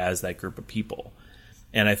band as that group of people.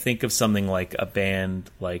 And I think of something like a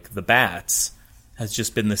band like The Bats has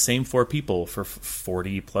just been the same 4 people for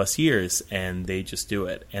 40 plus years, and they just do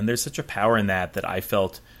it. And there's such a power in that I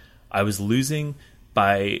felt I was losing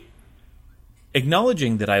by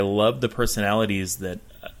acknowledging that I love the personalities that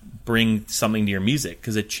bring something to your music,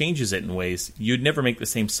 because it changes it in ways you'd never make the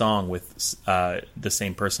same song with the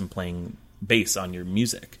same person playing bass on your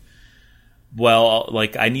music. Well,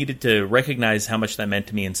 like, I needed to recognize how much that meant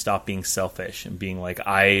to me and stop being selfish and being like,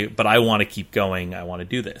 but I want to keep going. I want to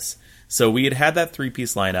do this. So we had that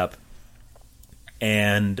 3-piece lineup,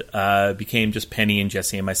 and became just Penny and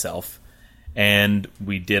Jesse and myself. And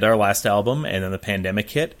we did our last album, and then the pandemic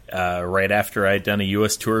hit right after I'd done a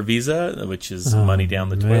U.S. tour visa, which is money down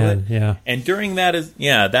the toilet. Yeah. And during that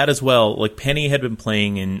as well, like, Penny had been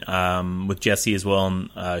playing in with Jesse as well in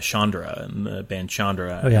Chandra, in the band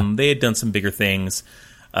Chandra. Oh, yeah. And they had done some bigger things.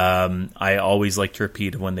 I always like to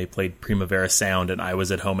repeat when they played Primavera Sound, and I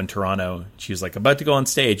was at home in Toronto. She was like about to go on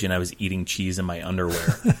stage, and I was eating cheese in my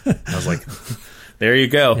underwear. I was like, there you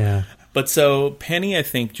go. Yeah. But so Penny, I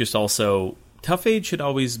think, just also, Tough Age had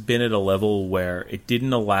always been at a level where it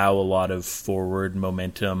didn't allow a lot of forward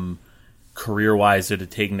momentum career-wise or to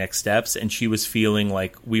take next steps, and she was feeling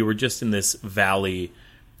like we were just in this valley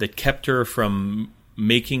that kept her from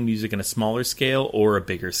making music in a smaller scale or a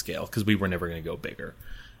bigger scale, because we were never going to go bigger.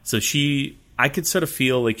 So I could sort of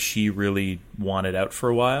feel like she really wanted out for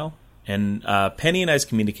a while, and Penny and I's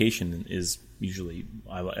communication is usually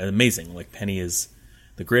amazing. Like, Penny is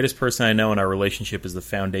the greatest person I know, and our relationship is the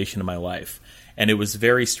foundation of my life. And it was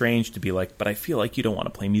very strange to be like, but I feel like you don't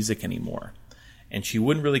want to play music anymore. And she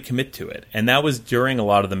wouldn't really commit to it. And that was during a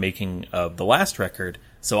lot of the making of the last record.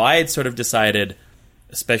 So I had sort of decided,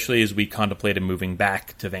 especially as we contemplated moving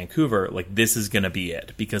back to Vancouver, like, this is going to be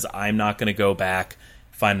it. Because I'm not going to go back,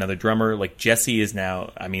 find another drummer. Like, Jesse is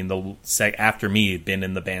now, I mean, after me, been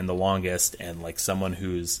in the band the longest, and like someone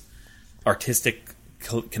whose artistic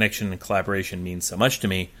connection and collaboration means so much to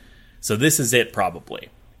me. So this is it, probably.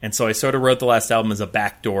 And so I sort of wrote the last album as a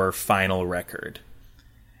backdoor final record.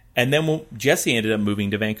 And then Jesse ended up moving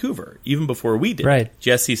to Vancouver, even before we did. Right.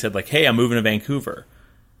 Jesse said, like, hey, I'm moving to Vancouver.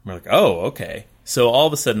 We're like, oh, okay. So all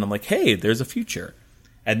of a sudden I'm like, hey, there's a future.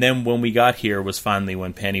 And then when we got here was finally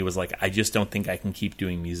when Penny was like, I just don't think I can keep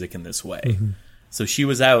doing music in this way. Mm-hmm. So she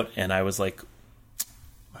was out, and I was like,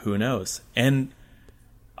 who knows? And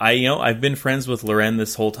I've been friends with Loren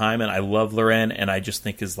this whole time, and I love Loren, and I just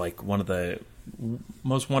think is like one of the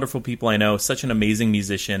most wonderful people I know, such an amazing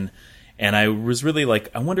musician. And I was really like,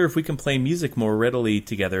 I wonder if we can play music more readily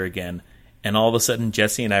together again. And all of a sudden,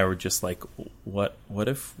 Jesse and I were just like, what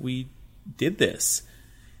if we did this?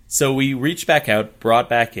 So we reached back out, brought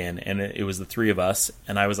back in, and it was the three of us.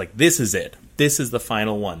 And I was like, this is it. This is the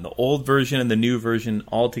final one. The old version and the new version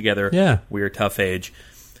all together. Yeah. We are Tough Age.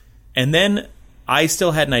 And then I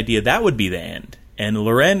still had an idea that would be the end. And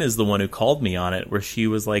Loren is the one who called me on it, where she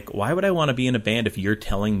was like, why would I want to be in a band if you're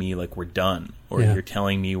telling me like we're done or you're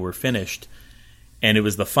telling me we're finished? And it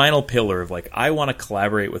was the final pillar of like, I want to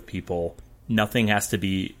collaborate with people. Nothing has to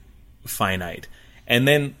be finite. And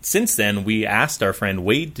then since then, we asked our friend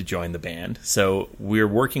Wade to join the band. So we're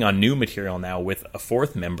working on new material now with a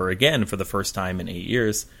fourth member again for the first time in 8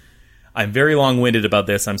 years. I'm very long-winded about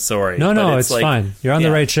this. I'm sorry. No, it's like, fine. You're on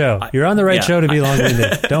the right show. You're on the right show to be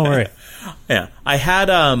long-winded. Don't worry. Yeah. I had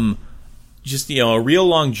just, a real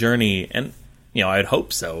long journey, and, I'd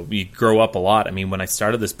hope so. You grow up a lot. I mean, when I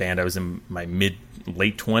started this band, I was in my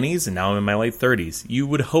late 20s, and now I'm in my late 30s. You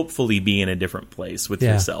would hopefully be in a different place with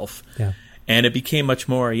yourself. Yeah. And it became much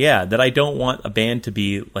more, that I don't want a band to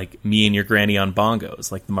be like me and your granny on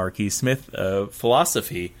bongos, like the Marquis Smith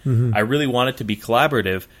philosophy. Mm-hmm. I really want it to be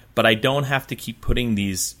collaborative, but I don't have to keep putting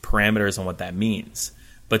these parameters on what that means.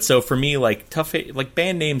 But so for me, like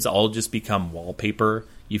band names all just become wallpaper.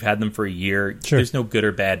 You've had them for a year. Sure. There's no good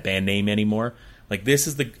or bad band name anymore. Like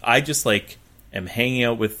I just like am hanging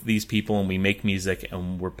out with these people, and we make music,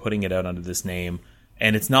 and we're putting it out under this name,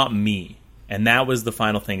 and it's not me. And that was the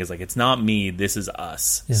final thing, is like, it's not me, this is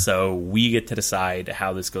us. Yeah. So we get to decide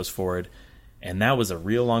how this goes forward. And that was a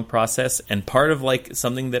real long process. And part of like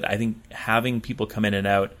something that I think having people come in and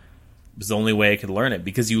out was the only way I could learn it,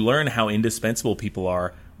 because you learn how indispensable people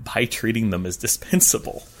are by treating them as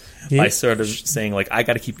dispensable. Yeah. By sort of saying like, I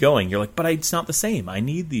got to keep going. You're like, but it's not the same. I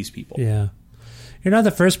need these people. Yeah. You're not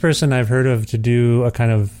the first person I've heard of to do a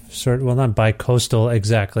kind of not bi-coastal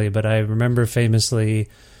exactly, but I remember famously...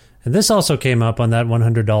 And this also came up on that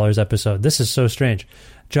 $100 episode. This is so strange.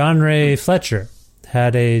 John Ray Fletcher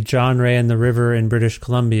had a John Ray and the River in British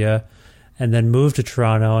Columbia, and then moved to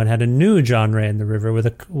Toronto and had a new John Ray and the River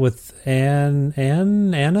with Anne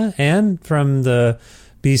from the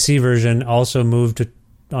BC version. Also moved to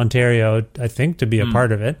Ontario, I think, to be a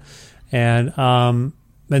part of it, and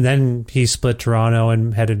then he split Toronto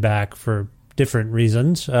and headed back for different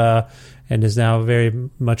reasons, and is now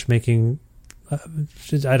very much making. I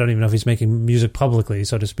don't even know if he's making music publicly,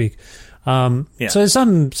 so to speak. So there's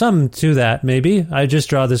some to that, maybe. I just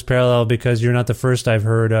draw this parallel because you're not the first I've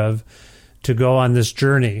heard of to go on this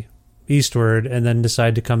journey eastward and then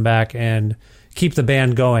decide to come back and keep the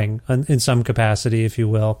band going in some capacity, if you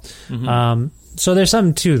will. Mm-hmm. So there's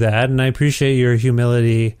something to that, and I appreciate your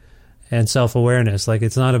humility and self-awareness. Like,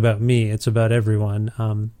 it's not about me, it's about everyone.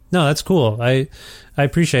 No, that's cool. I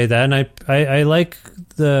appreciate that, and I like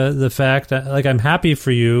the fact that, like, I'm happy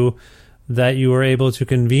for you that you were able to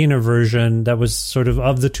convene a version that was sort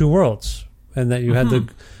of the two worlds, and that you had the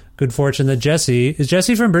good fortune that is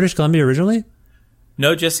Jesse from British Columbia originally?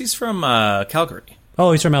 No, Jesse's from Calgary.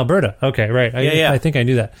 Oh, he's from Alberta. Okay, right. I think I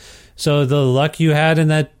knew that. So the luck you had in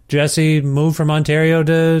that Jesse moved from Ontario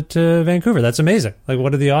to Vancouver. That's amazing. Like,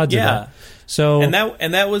 what are the odds of that? So and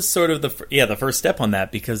that was sort of the first step on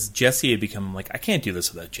that, because Jesse had become like, I can't do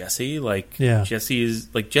this without Jesse. Like,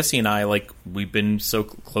 Jesse and I, like, we've been so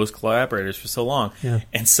close collaborators for so long. Yeah.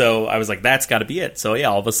 And so I was like, that's got to be it. So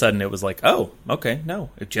all of a sudden it was like, oh, okay, no,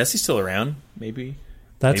 if Jesse's still around, maybe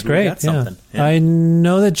that's great. Yeah. I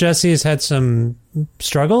know that Jesse has had some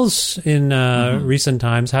struggles in recent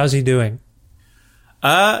times. How's he doing?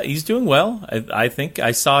 He's doing well. I think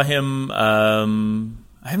I saw him.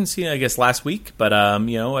 I haven't seen it, I guess, last week, but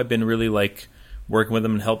I've been really like working with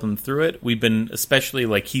him and helping him through it. We've been, especially,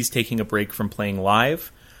 like, he's taking a break from playing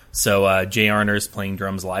live, so Jay Arner's playing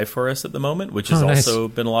drums live for us at the moment, which has also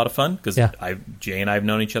been a lot of fun, because Jay and I have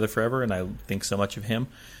known each other forever, and I think so much of him.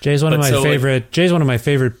 Jay's one of my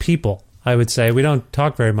favorite people, I would say. We don't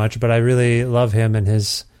talk very much, but I really love him and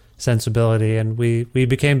his sensibility, and we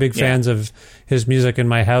became big fans of his music in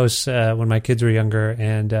my house when my kids were younger,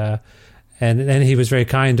 and he was very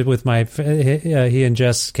kind with he and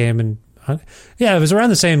Jess came and it was around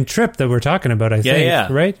the same trip that we're talking about, I think.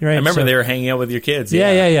 Right. I remember they were hanging out with your kids.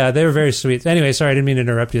 Yeah. They were very sweet. Anyway, sorry, I didn't mean to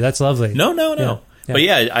interrupt you. That's lovely. No. But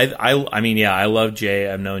yeah, I mean, yeah, I love Jay.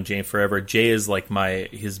 I've known Jay forever. Jay is like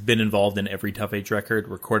he's been involved in every Tough Age record,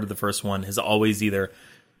 recorded the first one, has always either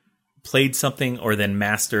played something or then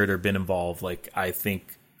mastered or been involved. Like, I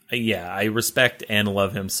think, yeah, I respect and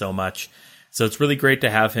love him so much. So it's really great to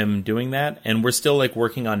have him doing that. And we're still like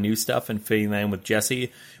working on new stuff and fitting that in with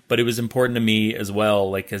Jesse. But it was important to me as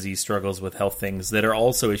well, like, as he struggles with health things that are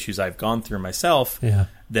also issues I've gone through myself. Yeah.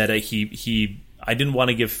 That I didn't want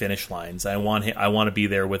to give finish lines. I want to be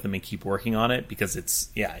there with him and keep working on it because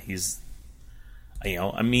he's, you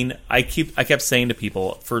know, I mean, I kept saying to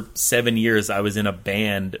people for 7 years I was in a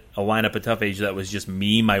band, a lineup of Tough Age that was just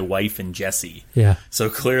me, my wife, and Jesse. Yeah. So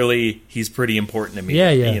clearly he's pretty important to me.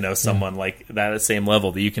 Yeah. You know, someone like that at the same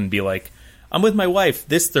level that you can be like, I'm with my wife.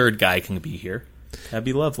 This third guy can be here. That'd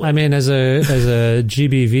be lovely. I mean, as a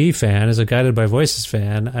GBV fan, as a Guided by Voices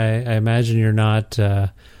fan, I imagine you're not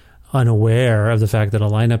unaware of the fact that a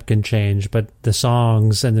lineup can change, but the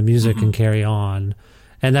songs and the music can carry on,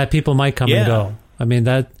 and that people might come and go. I mean,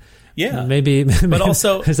 that maybe, but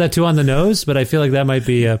also, is that too on the nose? But I feel like that might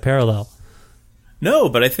be a parallel. No,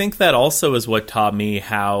 but I think that also is what taught me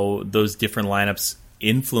how those different lineups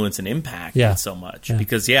influence and impact it so much. Yeah.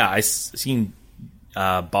 Because I've seen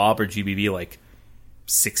Bob or GBV like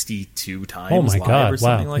 62 times live or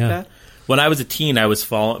something like that. When I was a teen, I was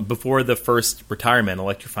before the first retirement,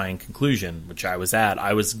 Electrifying Conclusion, which I was at.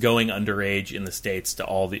 I was going underage in the States to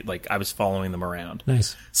all the, like, I was following them around.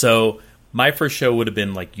 Nice. So my first show would have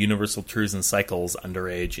been like Universal Tours and Cycles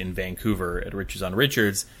underage in Vancouver at Richards on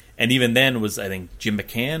Richards. And even then was, I think, Jim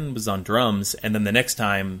McCann was on drums. And then the next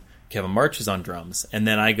time, Kevin March is on drums. And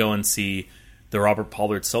then I go and see the Robert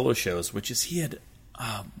Pollard solo shows, which is, he had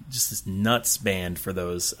just this nuts band for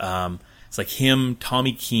those. It's like him,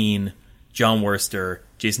 Tommy Keene, John Worster,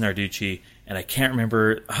 Jason Narducci, and I can't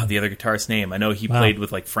remember the other guitarist's name. I know he played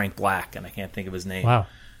with like Frank Black, and I can't think of his name. Wow.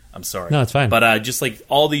 I'm sorry. No, it's fine. But just like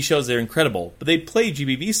all these shows, they're incredible. But they play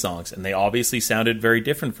GBV songs, and they obviously sounded very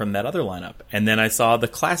different from that other lineup. And then I saw the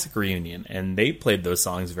Classic Reunion, and they played those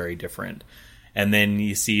songs very different. And then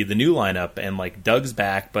you see the new lineup, and like Doug's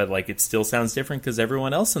back, but like it still sounds different because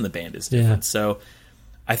everyone else in the band is different. Yeah. So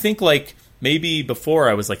I think like maybe before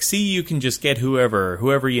I was like, see, you can just get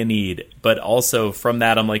whoever you need. But also from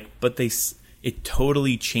that, I'm like, but it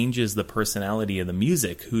totally changes the personality of the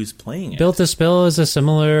music, who's playing it. Built to Spill is a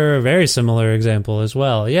very similar example as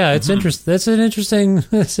well. Yeah, it's interesting.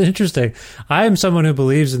 That's interesting. I am someone who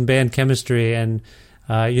believes in band chemistry, and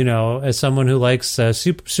as someone who likes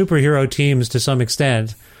superhero teams to some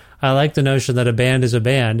extent, I like the notion that a band is a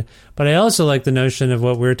band, but I also like the notion of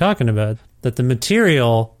what we were talking about, that the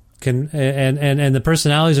material can and the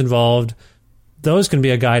personalities involved, those can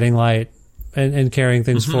be a guiding light and carrying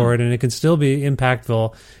things forward, and it can still be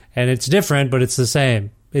impactful, and it's different, but it's the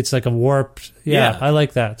same. It's like a warped, I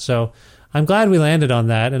like that. So I'm glad we landed on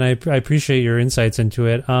that, and I appreciate your insights into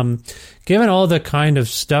it. Given all the kind of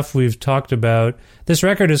stuff we've talked about, this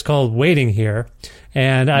record is called Waiting Here,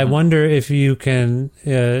 and I wonder if you can,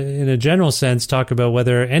 in a general sense, talk about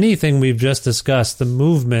whether anything we've just discussed, the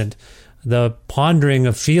movement, the pondering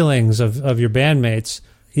of feelings of your bandmates,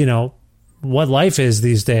 what life is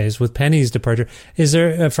these days with Penny's departure. Is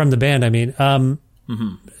there, from the band, I mean,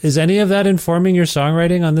 is any of that informing your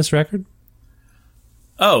songwriting on this record?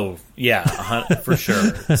 Oh, yeah, for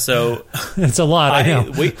sure. So it's a lot, I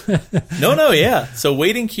know. Yeah. So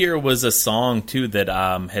Waiting Here was a song, too, that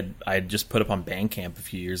I had just put up on Bandcamp a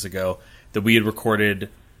few years ago that we had recorded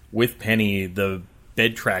with Penny the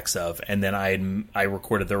bed tracks of, and then I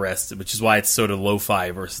recorded the rest, which is why it's sort of lo-fi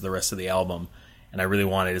versus the rest of the album, and I really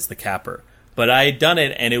wanted it as the capper. But I had done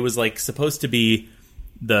it, and it was like supposed to be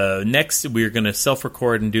the next, we were going to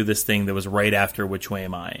self-record and do this thing that was right after Which Way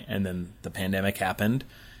Am I? And then the pandemic happened,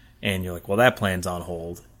 and you're like, well, that plan's on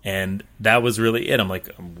hold. And that was really it. I'm like,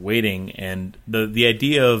 I'm waiting. And the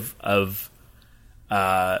idea of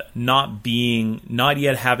not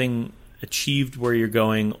yet having achieved where you're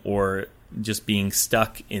going, or just being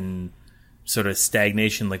stuck in sort of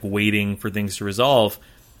stagnation, like waiting for things to resolve,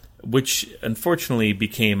 which unfortunately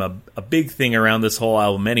became a big thing around this whole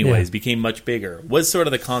album anyways, became much bigger, was sort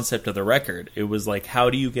of the concept of the record. It was like,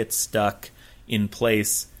 how do you get stuck in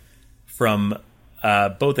place from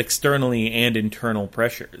both externally and internal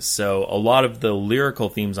pressures? So a lot of the lyrical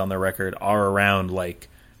themes on the record are around like,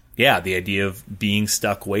 the idea of being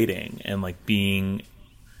stuck waiting, and like being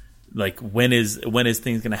like, when is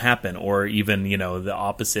things going to happen? Or even, the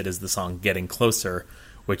opposite is the song Getting Closer,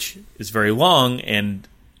 which is very long, and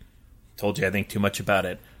told you I think too much about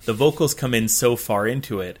it. The vocals come in so far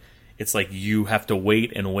into it, it's like you have to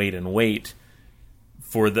wait and wait and wait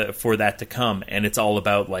for that to come, and it's all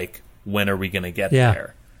about like when are we going to get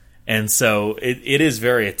there? And so it is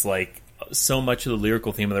very, it's like so much of the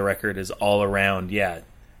lyrical theme of the record is all around,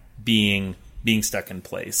 being stuck in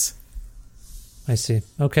place. I see.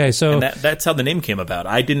 Okay, so... And that's how the name came about.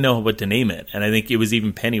 I didn't know what to name it. And I think it was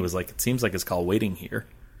even Penny was like, it seems like it's called Waiting Here.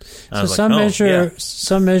 So some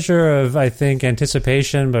measure of, I think,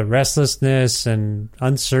 anticipation, but restlessness and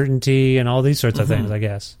uncertainty and all these sorts of things, I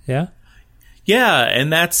guess. Yeah? Yeah,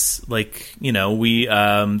 and that's like, we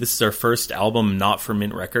this is our first album not for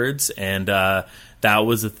Mint Records, and that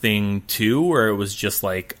was a thing too, where it was just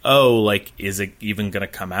like, oh, like, is it even going to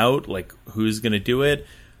come out? Like, who's going to do it?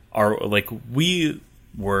 We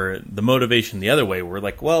were the motivation the other way. We're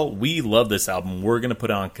like, well, we love this album. We're going to put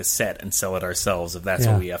it on cassette and sell it ourselves if that's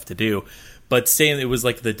what we have to do. But saying it was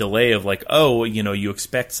like the delay of like, oh, you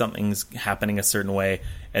expect something's happening a certain way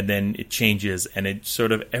and then it changes, and it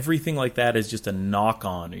sort of everything like that is just a knock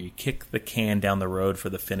on, or you kick the can down the road for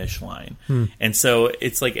the finish line. And so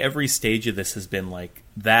it's like every stage of this has been like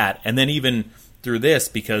that. And then even through this,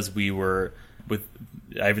 because we were with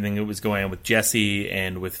everything that was going on with Jesse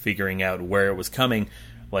and with figuring out where it was coming,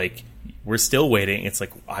 like, we're still waiting. It's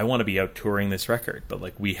like, I want to be out touring this record, but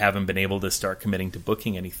like, we haven't been able to start committing to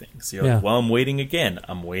booking anything. So you're like, well, I'm waiting again.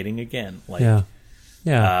 Like,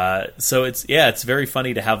 so it's very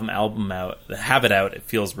funny to have have it out. It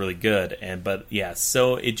feels really good.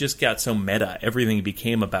 So it just got so meta. Everything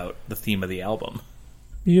became about the theme of the album.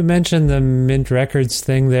 You mentioned the Mint Records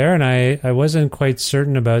thing there, and I wasn't quite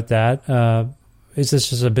certain about that. Is this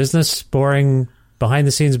just a boring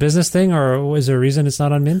behind-the-scenes business thing, or is there a reason it's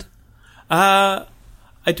not on Mint? I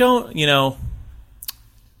don't,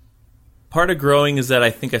 part of growing is that I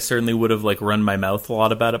think I certainly would have, like, run my mouth a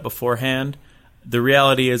lot about it beforehand. The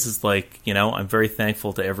reality is like, I'm very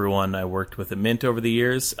thankful to everyone I worked with at Mint over the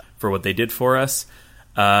years for what they did for us.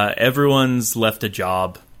 Everyone's left a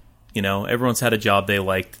job. Everyone's had a job they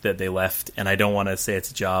liked that they left, and I don't want to say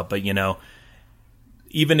it's a job, but,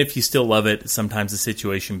 even if you still love it, sometimes the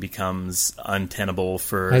situation becomes untenable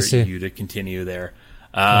for you to continue there.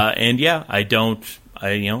 I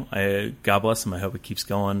God bless them. I hope it keeps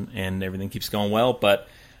going and everything keeps going well. But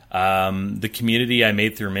the community I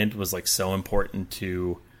made through Mint was like so important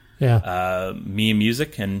to me and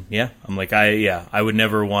music. And I'm like, I would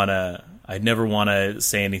never want to, I'd never want to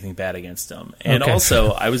say anything bad against them. And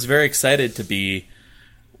also I was very excited to be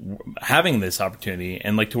having this opportunity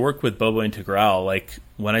and like to work with Bobo Integral. Like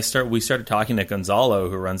when we started talking to Gonzalo,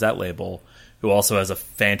 who runs that label, who also has a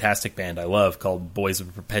fantastic band I love called Boys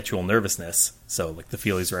with Perpetual Nervousness. So like the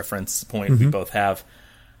Feelies reference point we both have.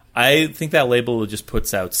 I think that label just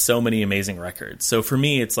puts out so many amazing records. So for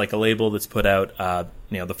me, it's like a label that's put out,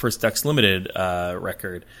 the first Ducks Limited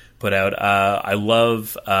record put out. I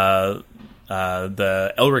love the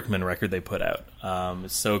El Rickman record they put out.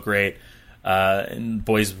 It's so great. And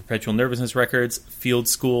Boys with Perpetual Nervousness records, Field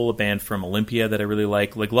School, a band from Olympia that I really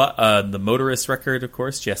like the Motorist record, of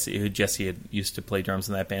course, Jesse had used to play drums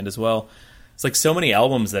in that band as well. It's like so many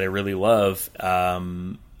albums that I really love.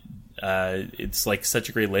 It's like such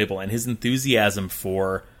a great label, and his enthusiasm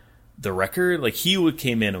for the record, like he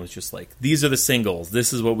came in and was just like, these are the singles,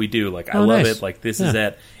 this is what we do, like I love it, like this is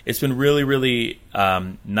it. It's been really, really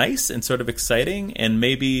nice and sort of exciting, and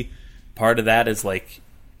maybe part of that is like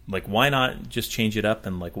why not just change it up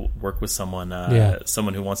and like work with someone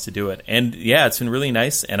who wants to do it. And it's been really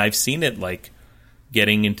nice, and I've seen it like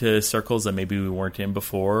getting into circles that maybe we weren't in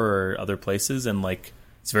before or other places, and like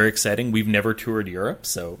it's very exciting. We've never toured Europe,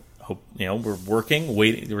 so hope we're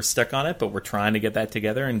we're stuck on it, but we're trying to get that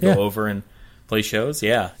together and go over and play shows.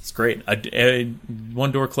 It's great.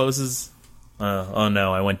 One door closes. Oh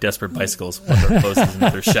no, I went Desperate Bicycles. One door closes,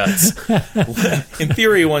 another shuts. In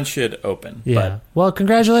theory, one should open. But. Well,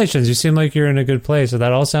 congratulations. You seem like you're in a good place. So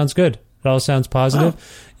that all sounds good. It all sounds positive. Wow.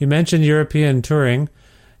 You mentioned European touring.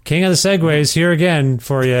 King of the Segways here again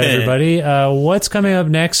for you, everybody. What's coming up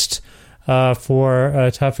next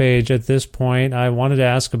for Tough Age at this point? I wanted to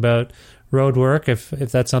ask about road work, if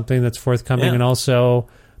that's something that's forthcoming, and also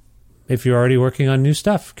if you're already working on new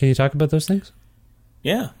stuff. Can you talk about those things?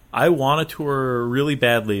 Yeah. I want to tour really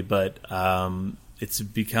badly, but it's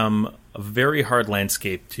become a very hard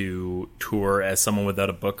landscape to tour as someone without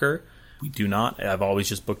a booker. We do not. I've always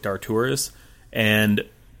just booked our tours. And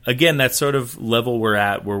again, that sort of level we're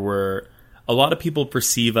at, where a lot of people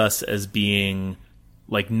perceive us as being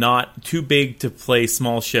like not too big to play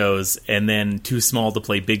small shows and then too small to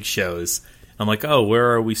play big shows. I'm like, oh,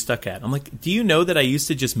 where are we stuck at? I'm like, do you know that I used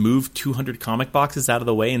to just move 200 comic boxes out of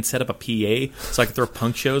the way and set up a PA so I could throw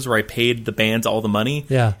punk shows where I paid the bands all the money?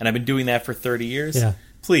 Yeah. And I've been doing that for 30 years? Yeah.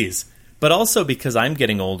 Please. But also because I'm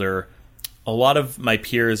getting older, a lot of my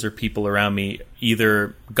peers or people around me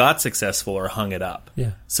either got successful or hung it up.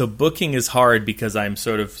 Yeah. So booking is hard because I'm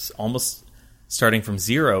sort of almost starting from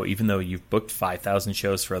zero, even though you've booked 5,000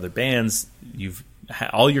 shows for other bands,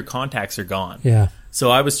 all your contacts are gone. Yeah. So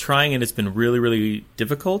I was trying, and it's been really, really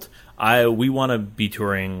difficult. We want to be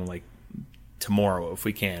touring like tomorrow if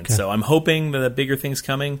we can. Okay. So I'm hoping that the bigger things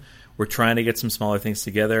coming. We're trying to get some smaller things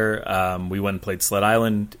together. We went and played Sled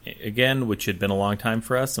Island again, which had been a long time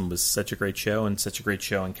for us and was such a great show, and such a great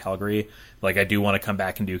show in Calgary. Like, I do want to come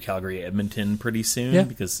back and do Calgary Edmonton pretty soon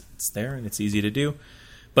because it's there and it's easy to do.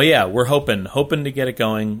 But yeah, we're hoping to get it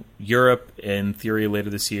going. Europe, in theory, later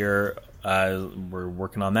this year. We're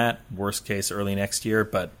working on that. Worst case, early next year.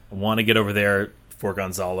 But I want to get over there for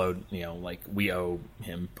Gonzalo. Like, we owe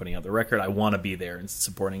him putting out the record. I want to be there and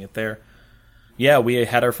supporting it there. Yeah, we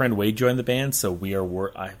had our friend Wade join the band, so we are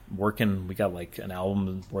working. We got like an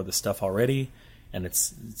album worth of stuff already, and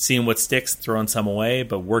it's seeing what sticks, throwing some away.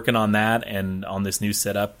 But working on that and on this new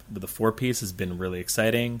setup with the 4-piece has been really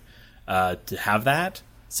exciting to have that.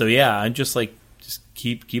 So yeah, I'm just like,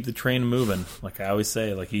 keep the train moving. Like I always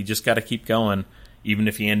say, like you just got to keep going, even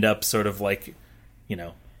if you end up sort of like,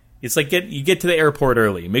 it's like you get to the airport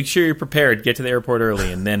early. Make sure you're prepared. Get to the airport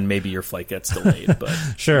early, and then maybe your flight gets delayed. But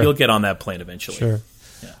sure, you'll get on that plane eventually. Sure.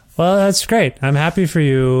 Yeah. Well, that's great. I'm happy for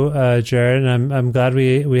you, Jared, and I'm glad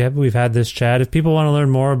we've had this chat. If people want to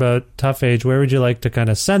learn more about Tough Age, where would you like to kind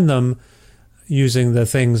of send them using the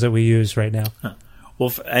things that we use right now? Huh.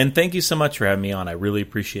 Well, and thank you so much for having me on. I really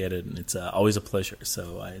appreciate it, and it's always a pleasure.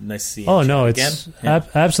 So nice to see you. Oh, no, it's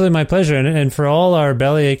absolutely my pleasure. And for all our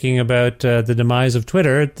belly aching about the demise of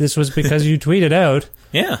Twitter, this was because you tweeted out,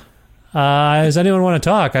 yeah, does anyone want to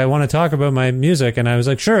talk? I want to talk about my music. And I was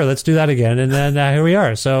like, sure, let's do that again. And then here we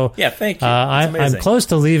are. So yeah, thank you. I'm close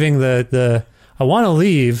to leaving I want to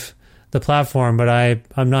leave the platform, but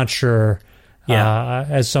I'm not sure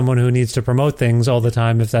as someone who needs to promote things all the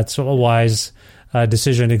time, if that's a wise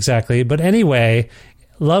decision exactly. But anyway,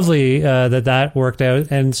 lovely that worked out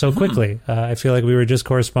and so quickly. I feel like we were just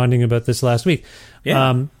corresponding about this last week.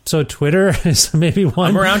 Yeah. So Twitter is maybe one.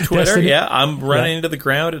 I'm around Twitter. Yeah, I'm running into the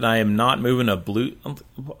ground, and I am not moving a blue.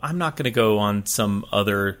 I'm not going to go on some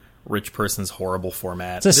other rich person's horrible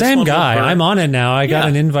format. It's the same guy. I'm on it now. I got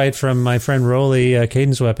an invite from my friend Rolly,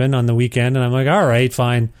 Cadence Weapon, on the weekend, and I'm like, all right,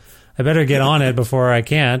 fine. I better get on it before I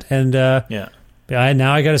can't. And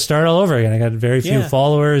now I got to start all over again. I got very few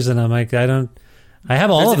followers, and I'm like, I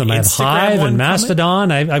have all of them. I have Hive and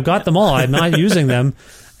Mastodon. I've got them all. I'm not using them.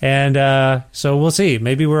 And so we'll see.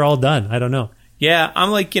 Maybe we're all done. I don't know. Yeah, I'm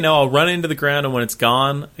like, I'll run into the ground, and when it's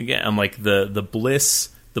gone, again, I'm like, the bliss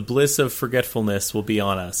of forgetfulness will be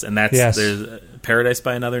on us. And there's Paradise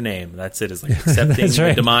by Another Name. That's it. It's like accepting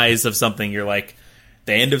the demise of something. You're like,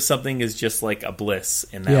 the end of something is just like a bliss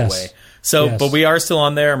in that way. So, but we are still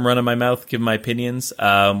on there. I'm running my mouth, giving my opinions.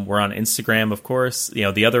 We're on Instagram, of course.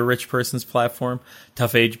 The other rich person's platform,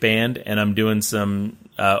 Tough Age Band, and I'm doing some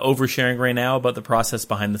oversharing right now about the process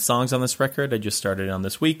behind the songs on this record. I just started on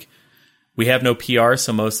this week. We have no PR,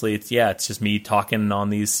 so mostly it's just me talking on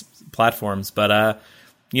these platforms. But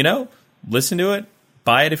listen to it,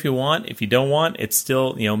 buy it if you want. If you don't want, it's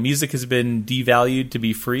still music has been devalued to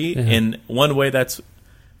be free in one way that's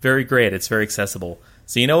very great. It's very accessible.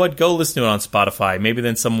 So you know what? Go listen to it on Spotify. Maybe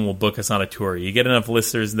then someone will book us on a tour. You get enough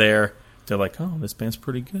listeners there, they're like, oh, this band's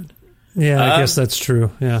pretty good. Yeah, I guess that's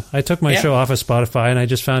true. Yeah, I took my show off of Spotify, and I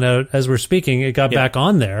just found out as we're speaking, it got back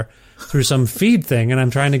on there through some feed thing, and I'm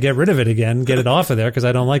trying to get rid of it again, get it off of there because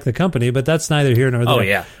I don't like the company. But that's neither here nor there. Oh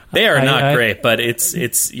yeah, they are not great, but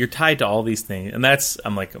it's you're tied to all these things, and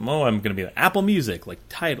I'm like, I'm going to be like Apple Music, like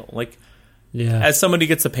Tidal, like. Yeah. As somebody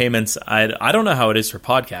gets the payments, I don't know how it is for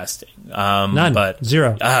podcasting. None. But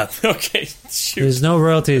zero. Okay. Shoot. There's no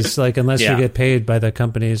royalties, like unless you get paid by the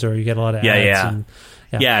companies or you get a lot of ads.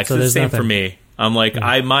 Yeah. So it's the same for me. I'm like,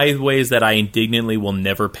 my way is that I indignantly will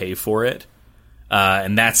never pay for it.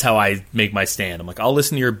 And that's how I make my stand. I'm like, I'll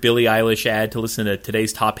listen to your Billie Eilish ad to listen to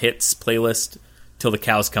today's top hits playlist till the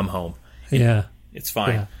cows come home. It's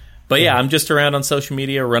fine. Yeah. But I'm just around on social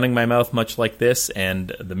media, running my mouth much like this,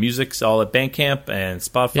 and the music's all at Bandcamp and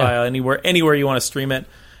Spotify, anywhere you want to stream it.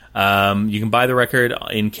 You can buy the record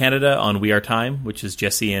in Canada on We Are Time, which is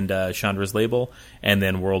Jesse and Chandra's label, and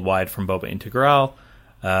then worldwide from Boba Integral.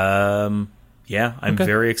 I'm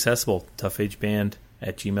very accessible. Tough Age Band.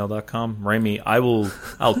 remy@gmail.com. Remy,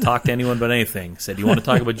 I'll talk to anyone about anything. Said, you want to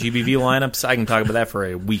talk about GBV lineups? I can talk about that for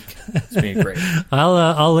a week. It's been great.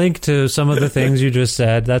 I'll link to some of the things you just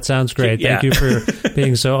said. That sounds great. Yeah. Thank you for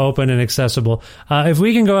being so open and accessible. If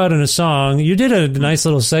we can go out in a song, you did a nice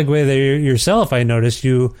little segue there yourself. I noticed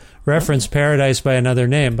you referenced Paradise by Another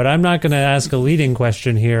Name, but I'm not going to ask a leading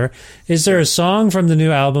question here. Is there a song from the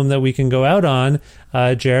new album that we can go out on,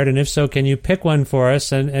 Jared? And if so, can you pick one for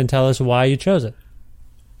us and tell us why you chose it?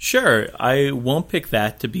 Sure. I won't pick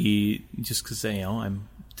that to be just because, I'm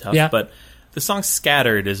tough. Yeah. But the song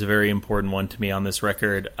Scattered is a very important one to me on this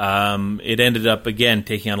record. It ended up, again,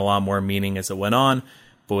 taking on a lot more meaning as it went on,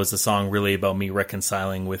 but was a song really about me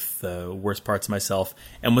reconciling with the worst parts of myself,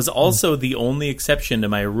 and was also the only exception to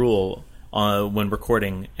my rule when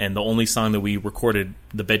recording, and the only song that we recorded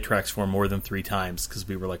the bed tracks for more than 3 times, because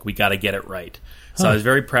we were like, we got to get it right. So I was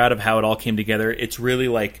very proud of how it all came together. It's really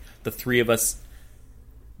like the 3 of us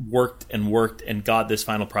worked and got this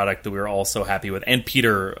final product that we were all so happy with. And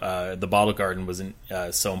Peter, the Bottle Garden, was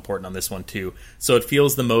so important on this one too. So it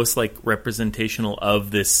feels the most like representational of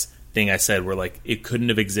this thing I said, where like it couldn't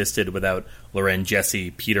have existed without Loren, Jesse,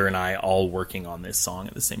 Peter, and I all working on this song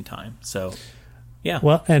at the same time. So yeah.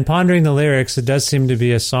 Well, and pondering the lyrics, it does seem to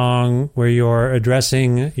be a song where you're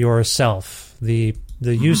addressing yourself. The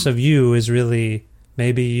use of you is really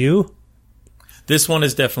maybe you. This one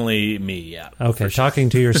is definitely me, yeah. Okay, talking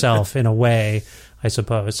to yourself in a way, I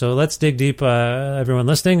suppose. So let's dig deep, everyone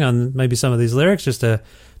listening, on maybe some of these lyrics, just to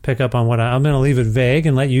pick up on what I'm going to leave it vague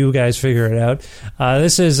and let you guys figure it out.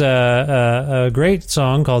 This is a great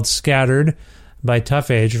song called Scattered by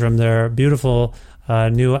Tough Age from their beautiful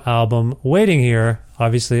new album, Waiting Here,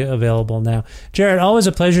 obviously available now. Jared, always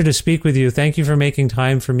a pleasure to speak with you. Thank you for making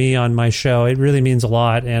time for me on my show. It really means a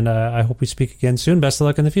lot, and I hope we speak again soon. Best of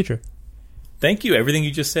luck in the future. Thank you. Everything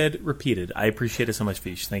you just said, repeated. I appreciate it so much,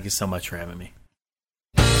 Vish. Thank you so much for having me.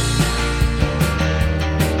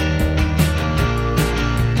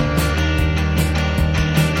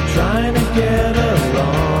 Trying to get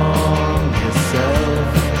along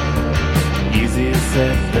yourself, easier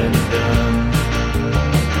said than done.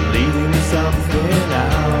 Leaving something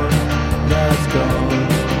out that's gone.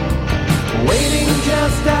 Waiting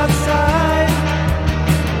just outside,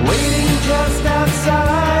 waiting just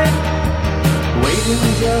outside,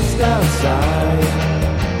 waiting just outside.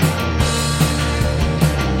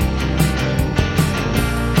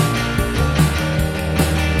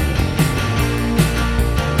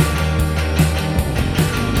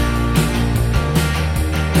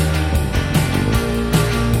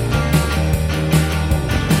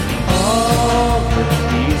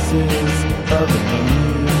 Of me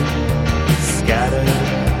scattered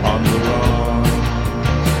on the lawn,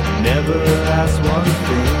 never ask one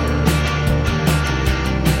thing.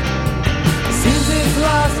 Seems it's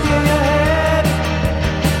lost in your head,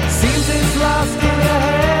 seems it's lost in your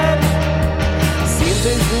head, seems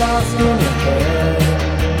it's lost in your head.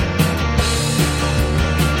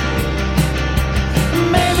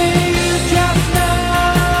 Maybe you just know,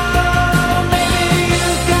 maybe you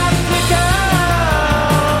got to go.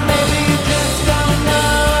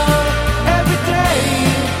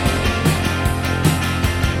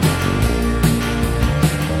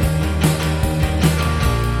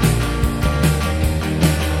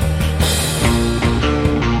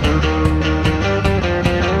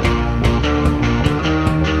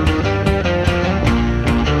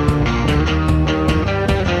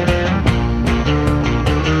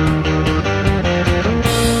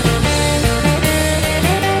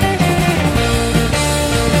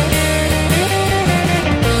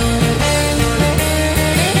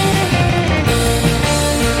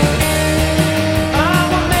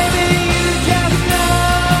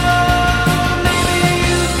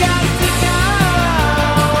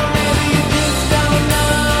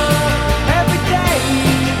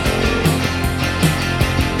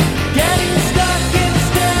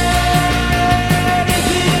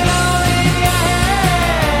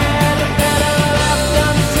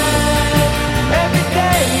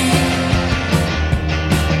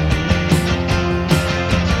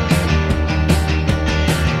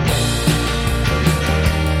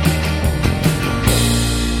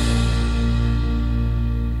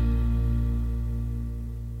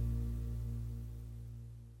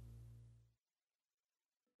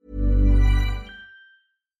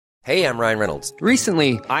 Hey, I'm Ryan Reynolds.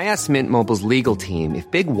 Recently, I asked Mint Mobile's legal team if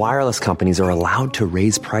big wireless companies are allowed to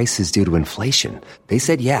raise prices due to inflation. They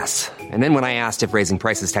said yes. And then when I asked if raising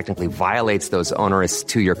prices technically violates those onerous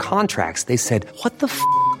 2-year contracts, they said, "What the f***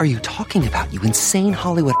 are you talking about, you insane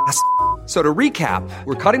Hollywood ass f- So to recap,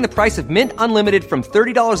 we're cutting the price of Mint Unlimited from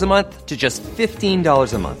 $30 a month to just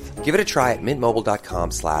 $15 a month. Give it a try at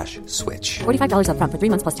mintmobile.com/switch. $45 up front for 3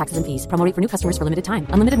 months plus taxes and fees. Promo rate for new customers for limited time.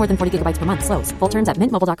 Unlimited more than 40 gigabytes per month. Slows full terms at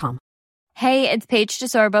mintmobile.com. Hey, it's Paige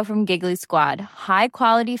DeSorbo from Giggly Squad. High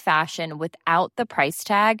quality fashion without the price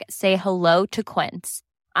tag. Say hello to Quince.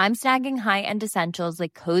 I'm snagging high-end essentials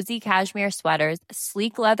like cozy cashmere sweaters,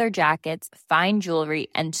 sleek leather jackets, fine jewelry,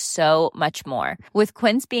 and so much more. With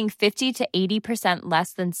Quince being 50 to 80%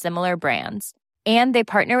 less than similar brands. And they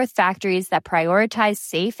partner with factories that prioritize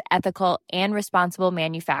safe, ethical, and responsible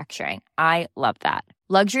manufacturing. I love that.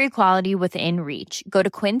 Luxury quality within reach. Go to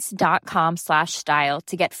quince.com/style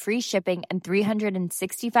to get free shipping and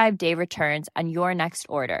 365-day returns on your next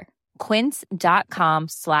order.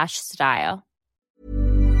 Quince.com/style.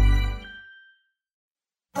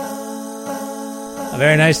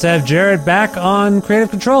 Very nice to have Jared back on Creative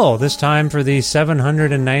Control, this time for the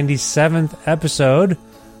 797th episode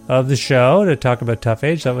of the show to talk about Tough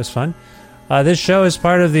Age. That was fun. This show is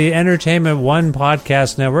part of the Entertainment One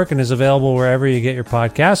podcast network and is available wherever you get your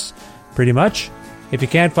podcasts, pretty much. If you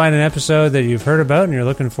can't find an episode that you've heard about and you're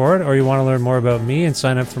looking for it, or you want to learn more about me and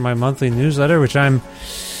sign up for my monthly newsletter, which I'm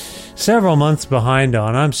several months behind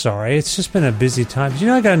on. I'm sorry. It's just been a busy time. You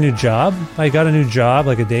know, I got a new job. Like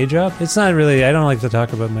a day job. It's not really, I don't like to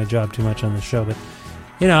talk about my job too much on the show, but,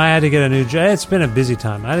 you know, I had to get a new job. It's been a busy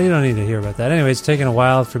time. You don't need to hear about that. Anyway, it's taken a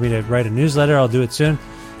while for me to write a newsletter. I'll do it soon.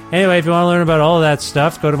 Anyway, if you want to learn about all of that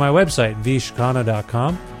stuff, go to my website,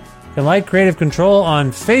 vishkhanna.com. You can like Creative Control on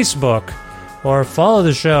Facebook, or follow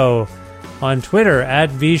the show on Twitter at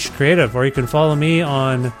VishCreative, or you can follow me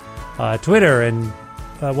on Twitter and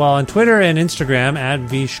on Twitter and Instagram at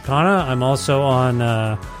Vishkhanna. I'm also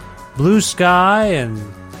on Blue Sky and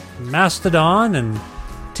Mastodon and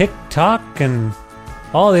TikTok and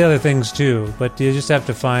all the other things too. But you just have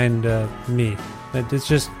to find me. It's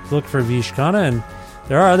just look for Vishkhanna, and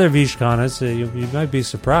there are other Vishkhannas. You might be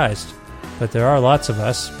surprised, but there are lots of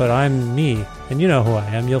us. But I'm me, and you know who I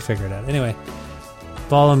am. You'll figure it out. Anyway,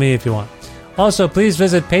 follow me if you want. Also, please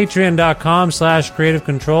visit patreon.com/Creative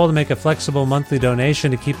Control to make a flexible monthly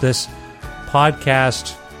donation to keep this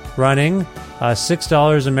podcast running.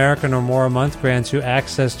 $6 American or more a month grants you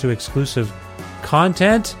access to exclusive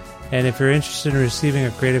content. And if you're interested in receiving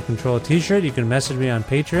a Creative Control t-shirt, you can message me on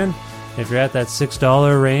Patreon. If you're at that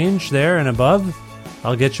 $6 range there and above,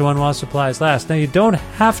 I'll get you one while supplies last. Now, you don't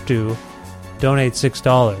have to donate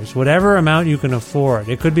 $6. Whatever amount you can afford.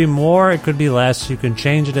 It could be more, it could be less. You can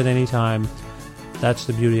change it at any time. That's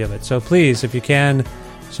the beauty of it. So please, if you can,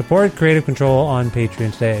 support Creative Control on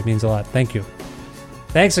Patreon today. It means a lot. Thank you.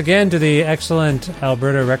 Thanks again to the excellent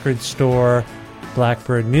Alberta record store,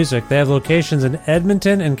 Blackbird Music. They have locations in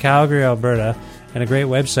Edmonton and Calgary, Alberta, and a great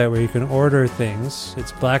website where you can order things.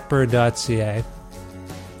 It's blackbird.ca.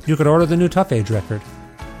 You could order the new Tough Age record.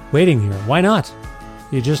 Waiting here. Why not?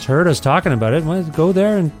 You just heard us talking about it. Well, go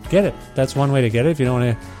there and get it. That's one way to get it if you don't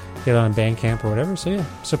want to get it on Bandcamp or whatever. So yeah,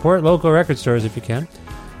 support local record stores if you can,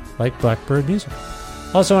 like Blackbird Music.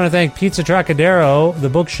 Also want to thank Pizza Trocadero, The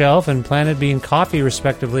Bookshelf, and Planet Bean Coffee,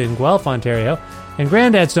 respectively, in Guelph, Ontario, and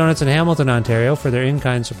Grandad's Donuts in Hamilton, Ontario, for their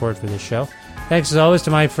in-kind support for this show. Thanks as always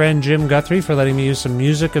to my friend Jim Guthrie for letting me use some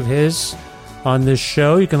music of his on this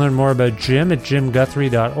show. You can learn more about Jim at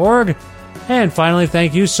jimguthrie.org. And finally,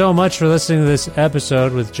 thank you so much for listening to this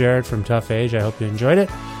episode with Jared from Tough Age. I hope you enjoyed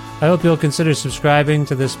it. I hope you'll consider subscribing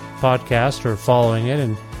to this podcast or following it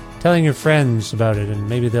and telling your friends about it, and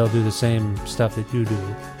maybe they'll do the same stuff that you do.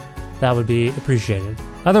 That would be appreciated.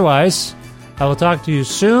 Otherwise, I will talk to you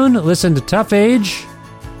soon. Listen to Tough Age.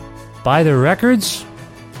 Buy their records.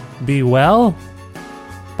 Be well.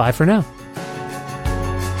 Bye for now.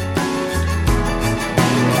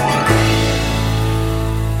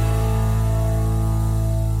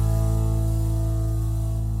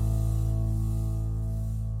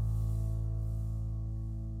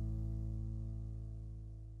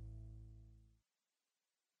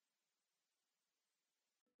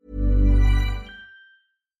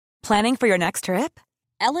 Planning for your next trip?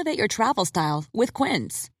 Elevate your travel style with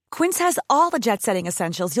Quince. Quince has all the jet-setting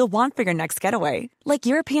essentials you'll want for your next getaway, like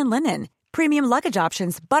European linen, premium luggage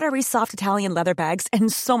options, buttery soft Italian leather bags,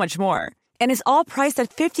 and so much more. And is all priced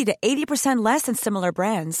at 50 to 80% less than similar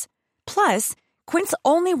brands. Plus, Quince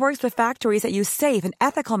only works with factories that use safe and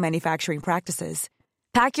ethical manufacturing practices.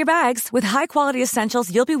 Pack your bags with high-quality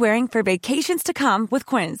essentials you'll be wearing for vacations to come with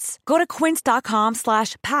Quince. Go to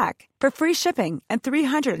quince.com/pack for free shipping and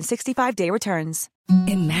 365-day returns.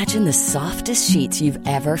 Imagine the softest sheets you've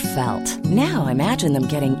ever felt. Now imagine them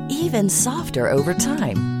getting even softer over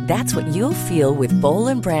time. That's what you'll feel with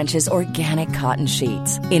Boll & Branch's organic cotton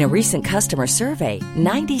sheets. In a recent customer survey,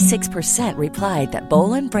 96% replied that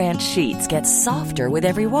Boll & Branch sheets get softer with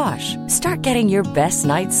every wash. Start getting your best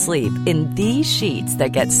night's sleep in these sheets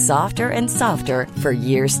that get softer and softer for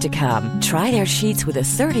years to come. Try their sheets with a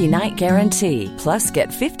 30-night guarantee. Plus, get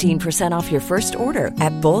 15% off your first order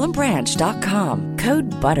at bollandbranch.com. Code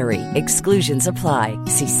BUTTERY. Exclusions apply.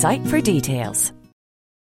 See site for details.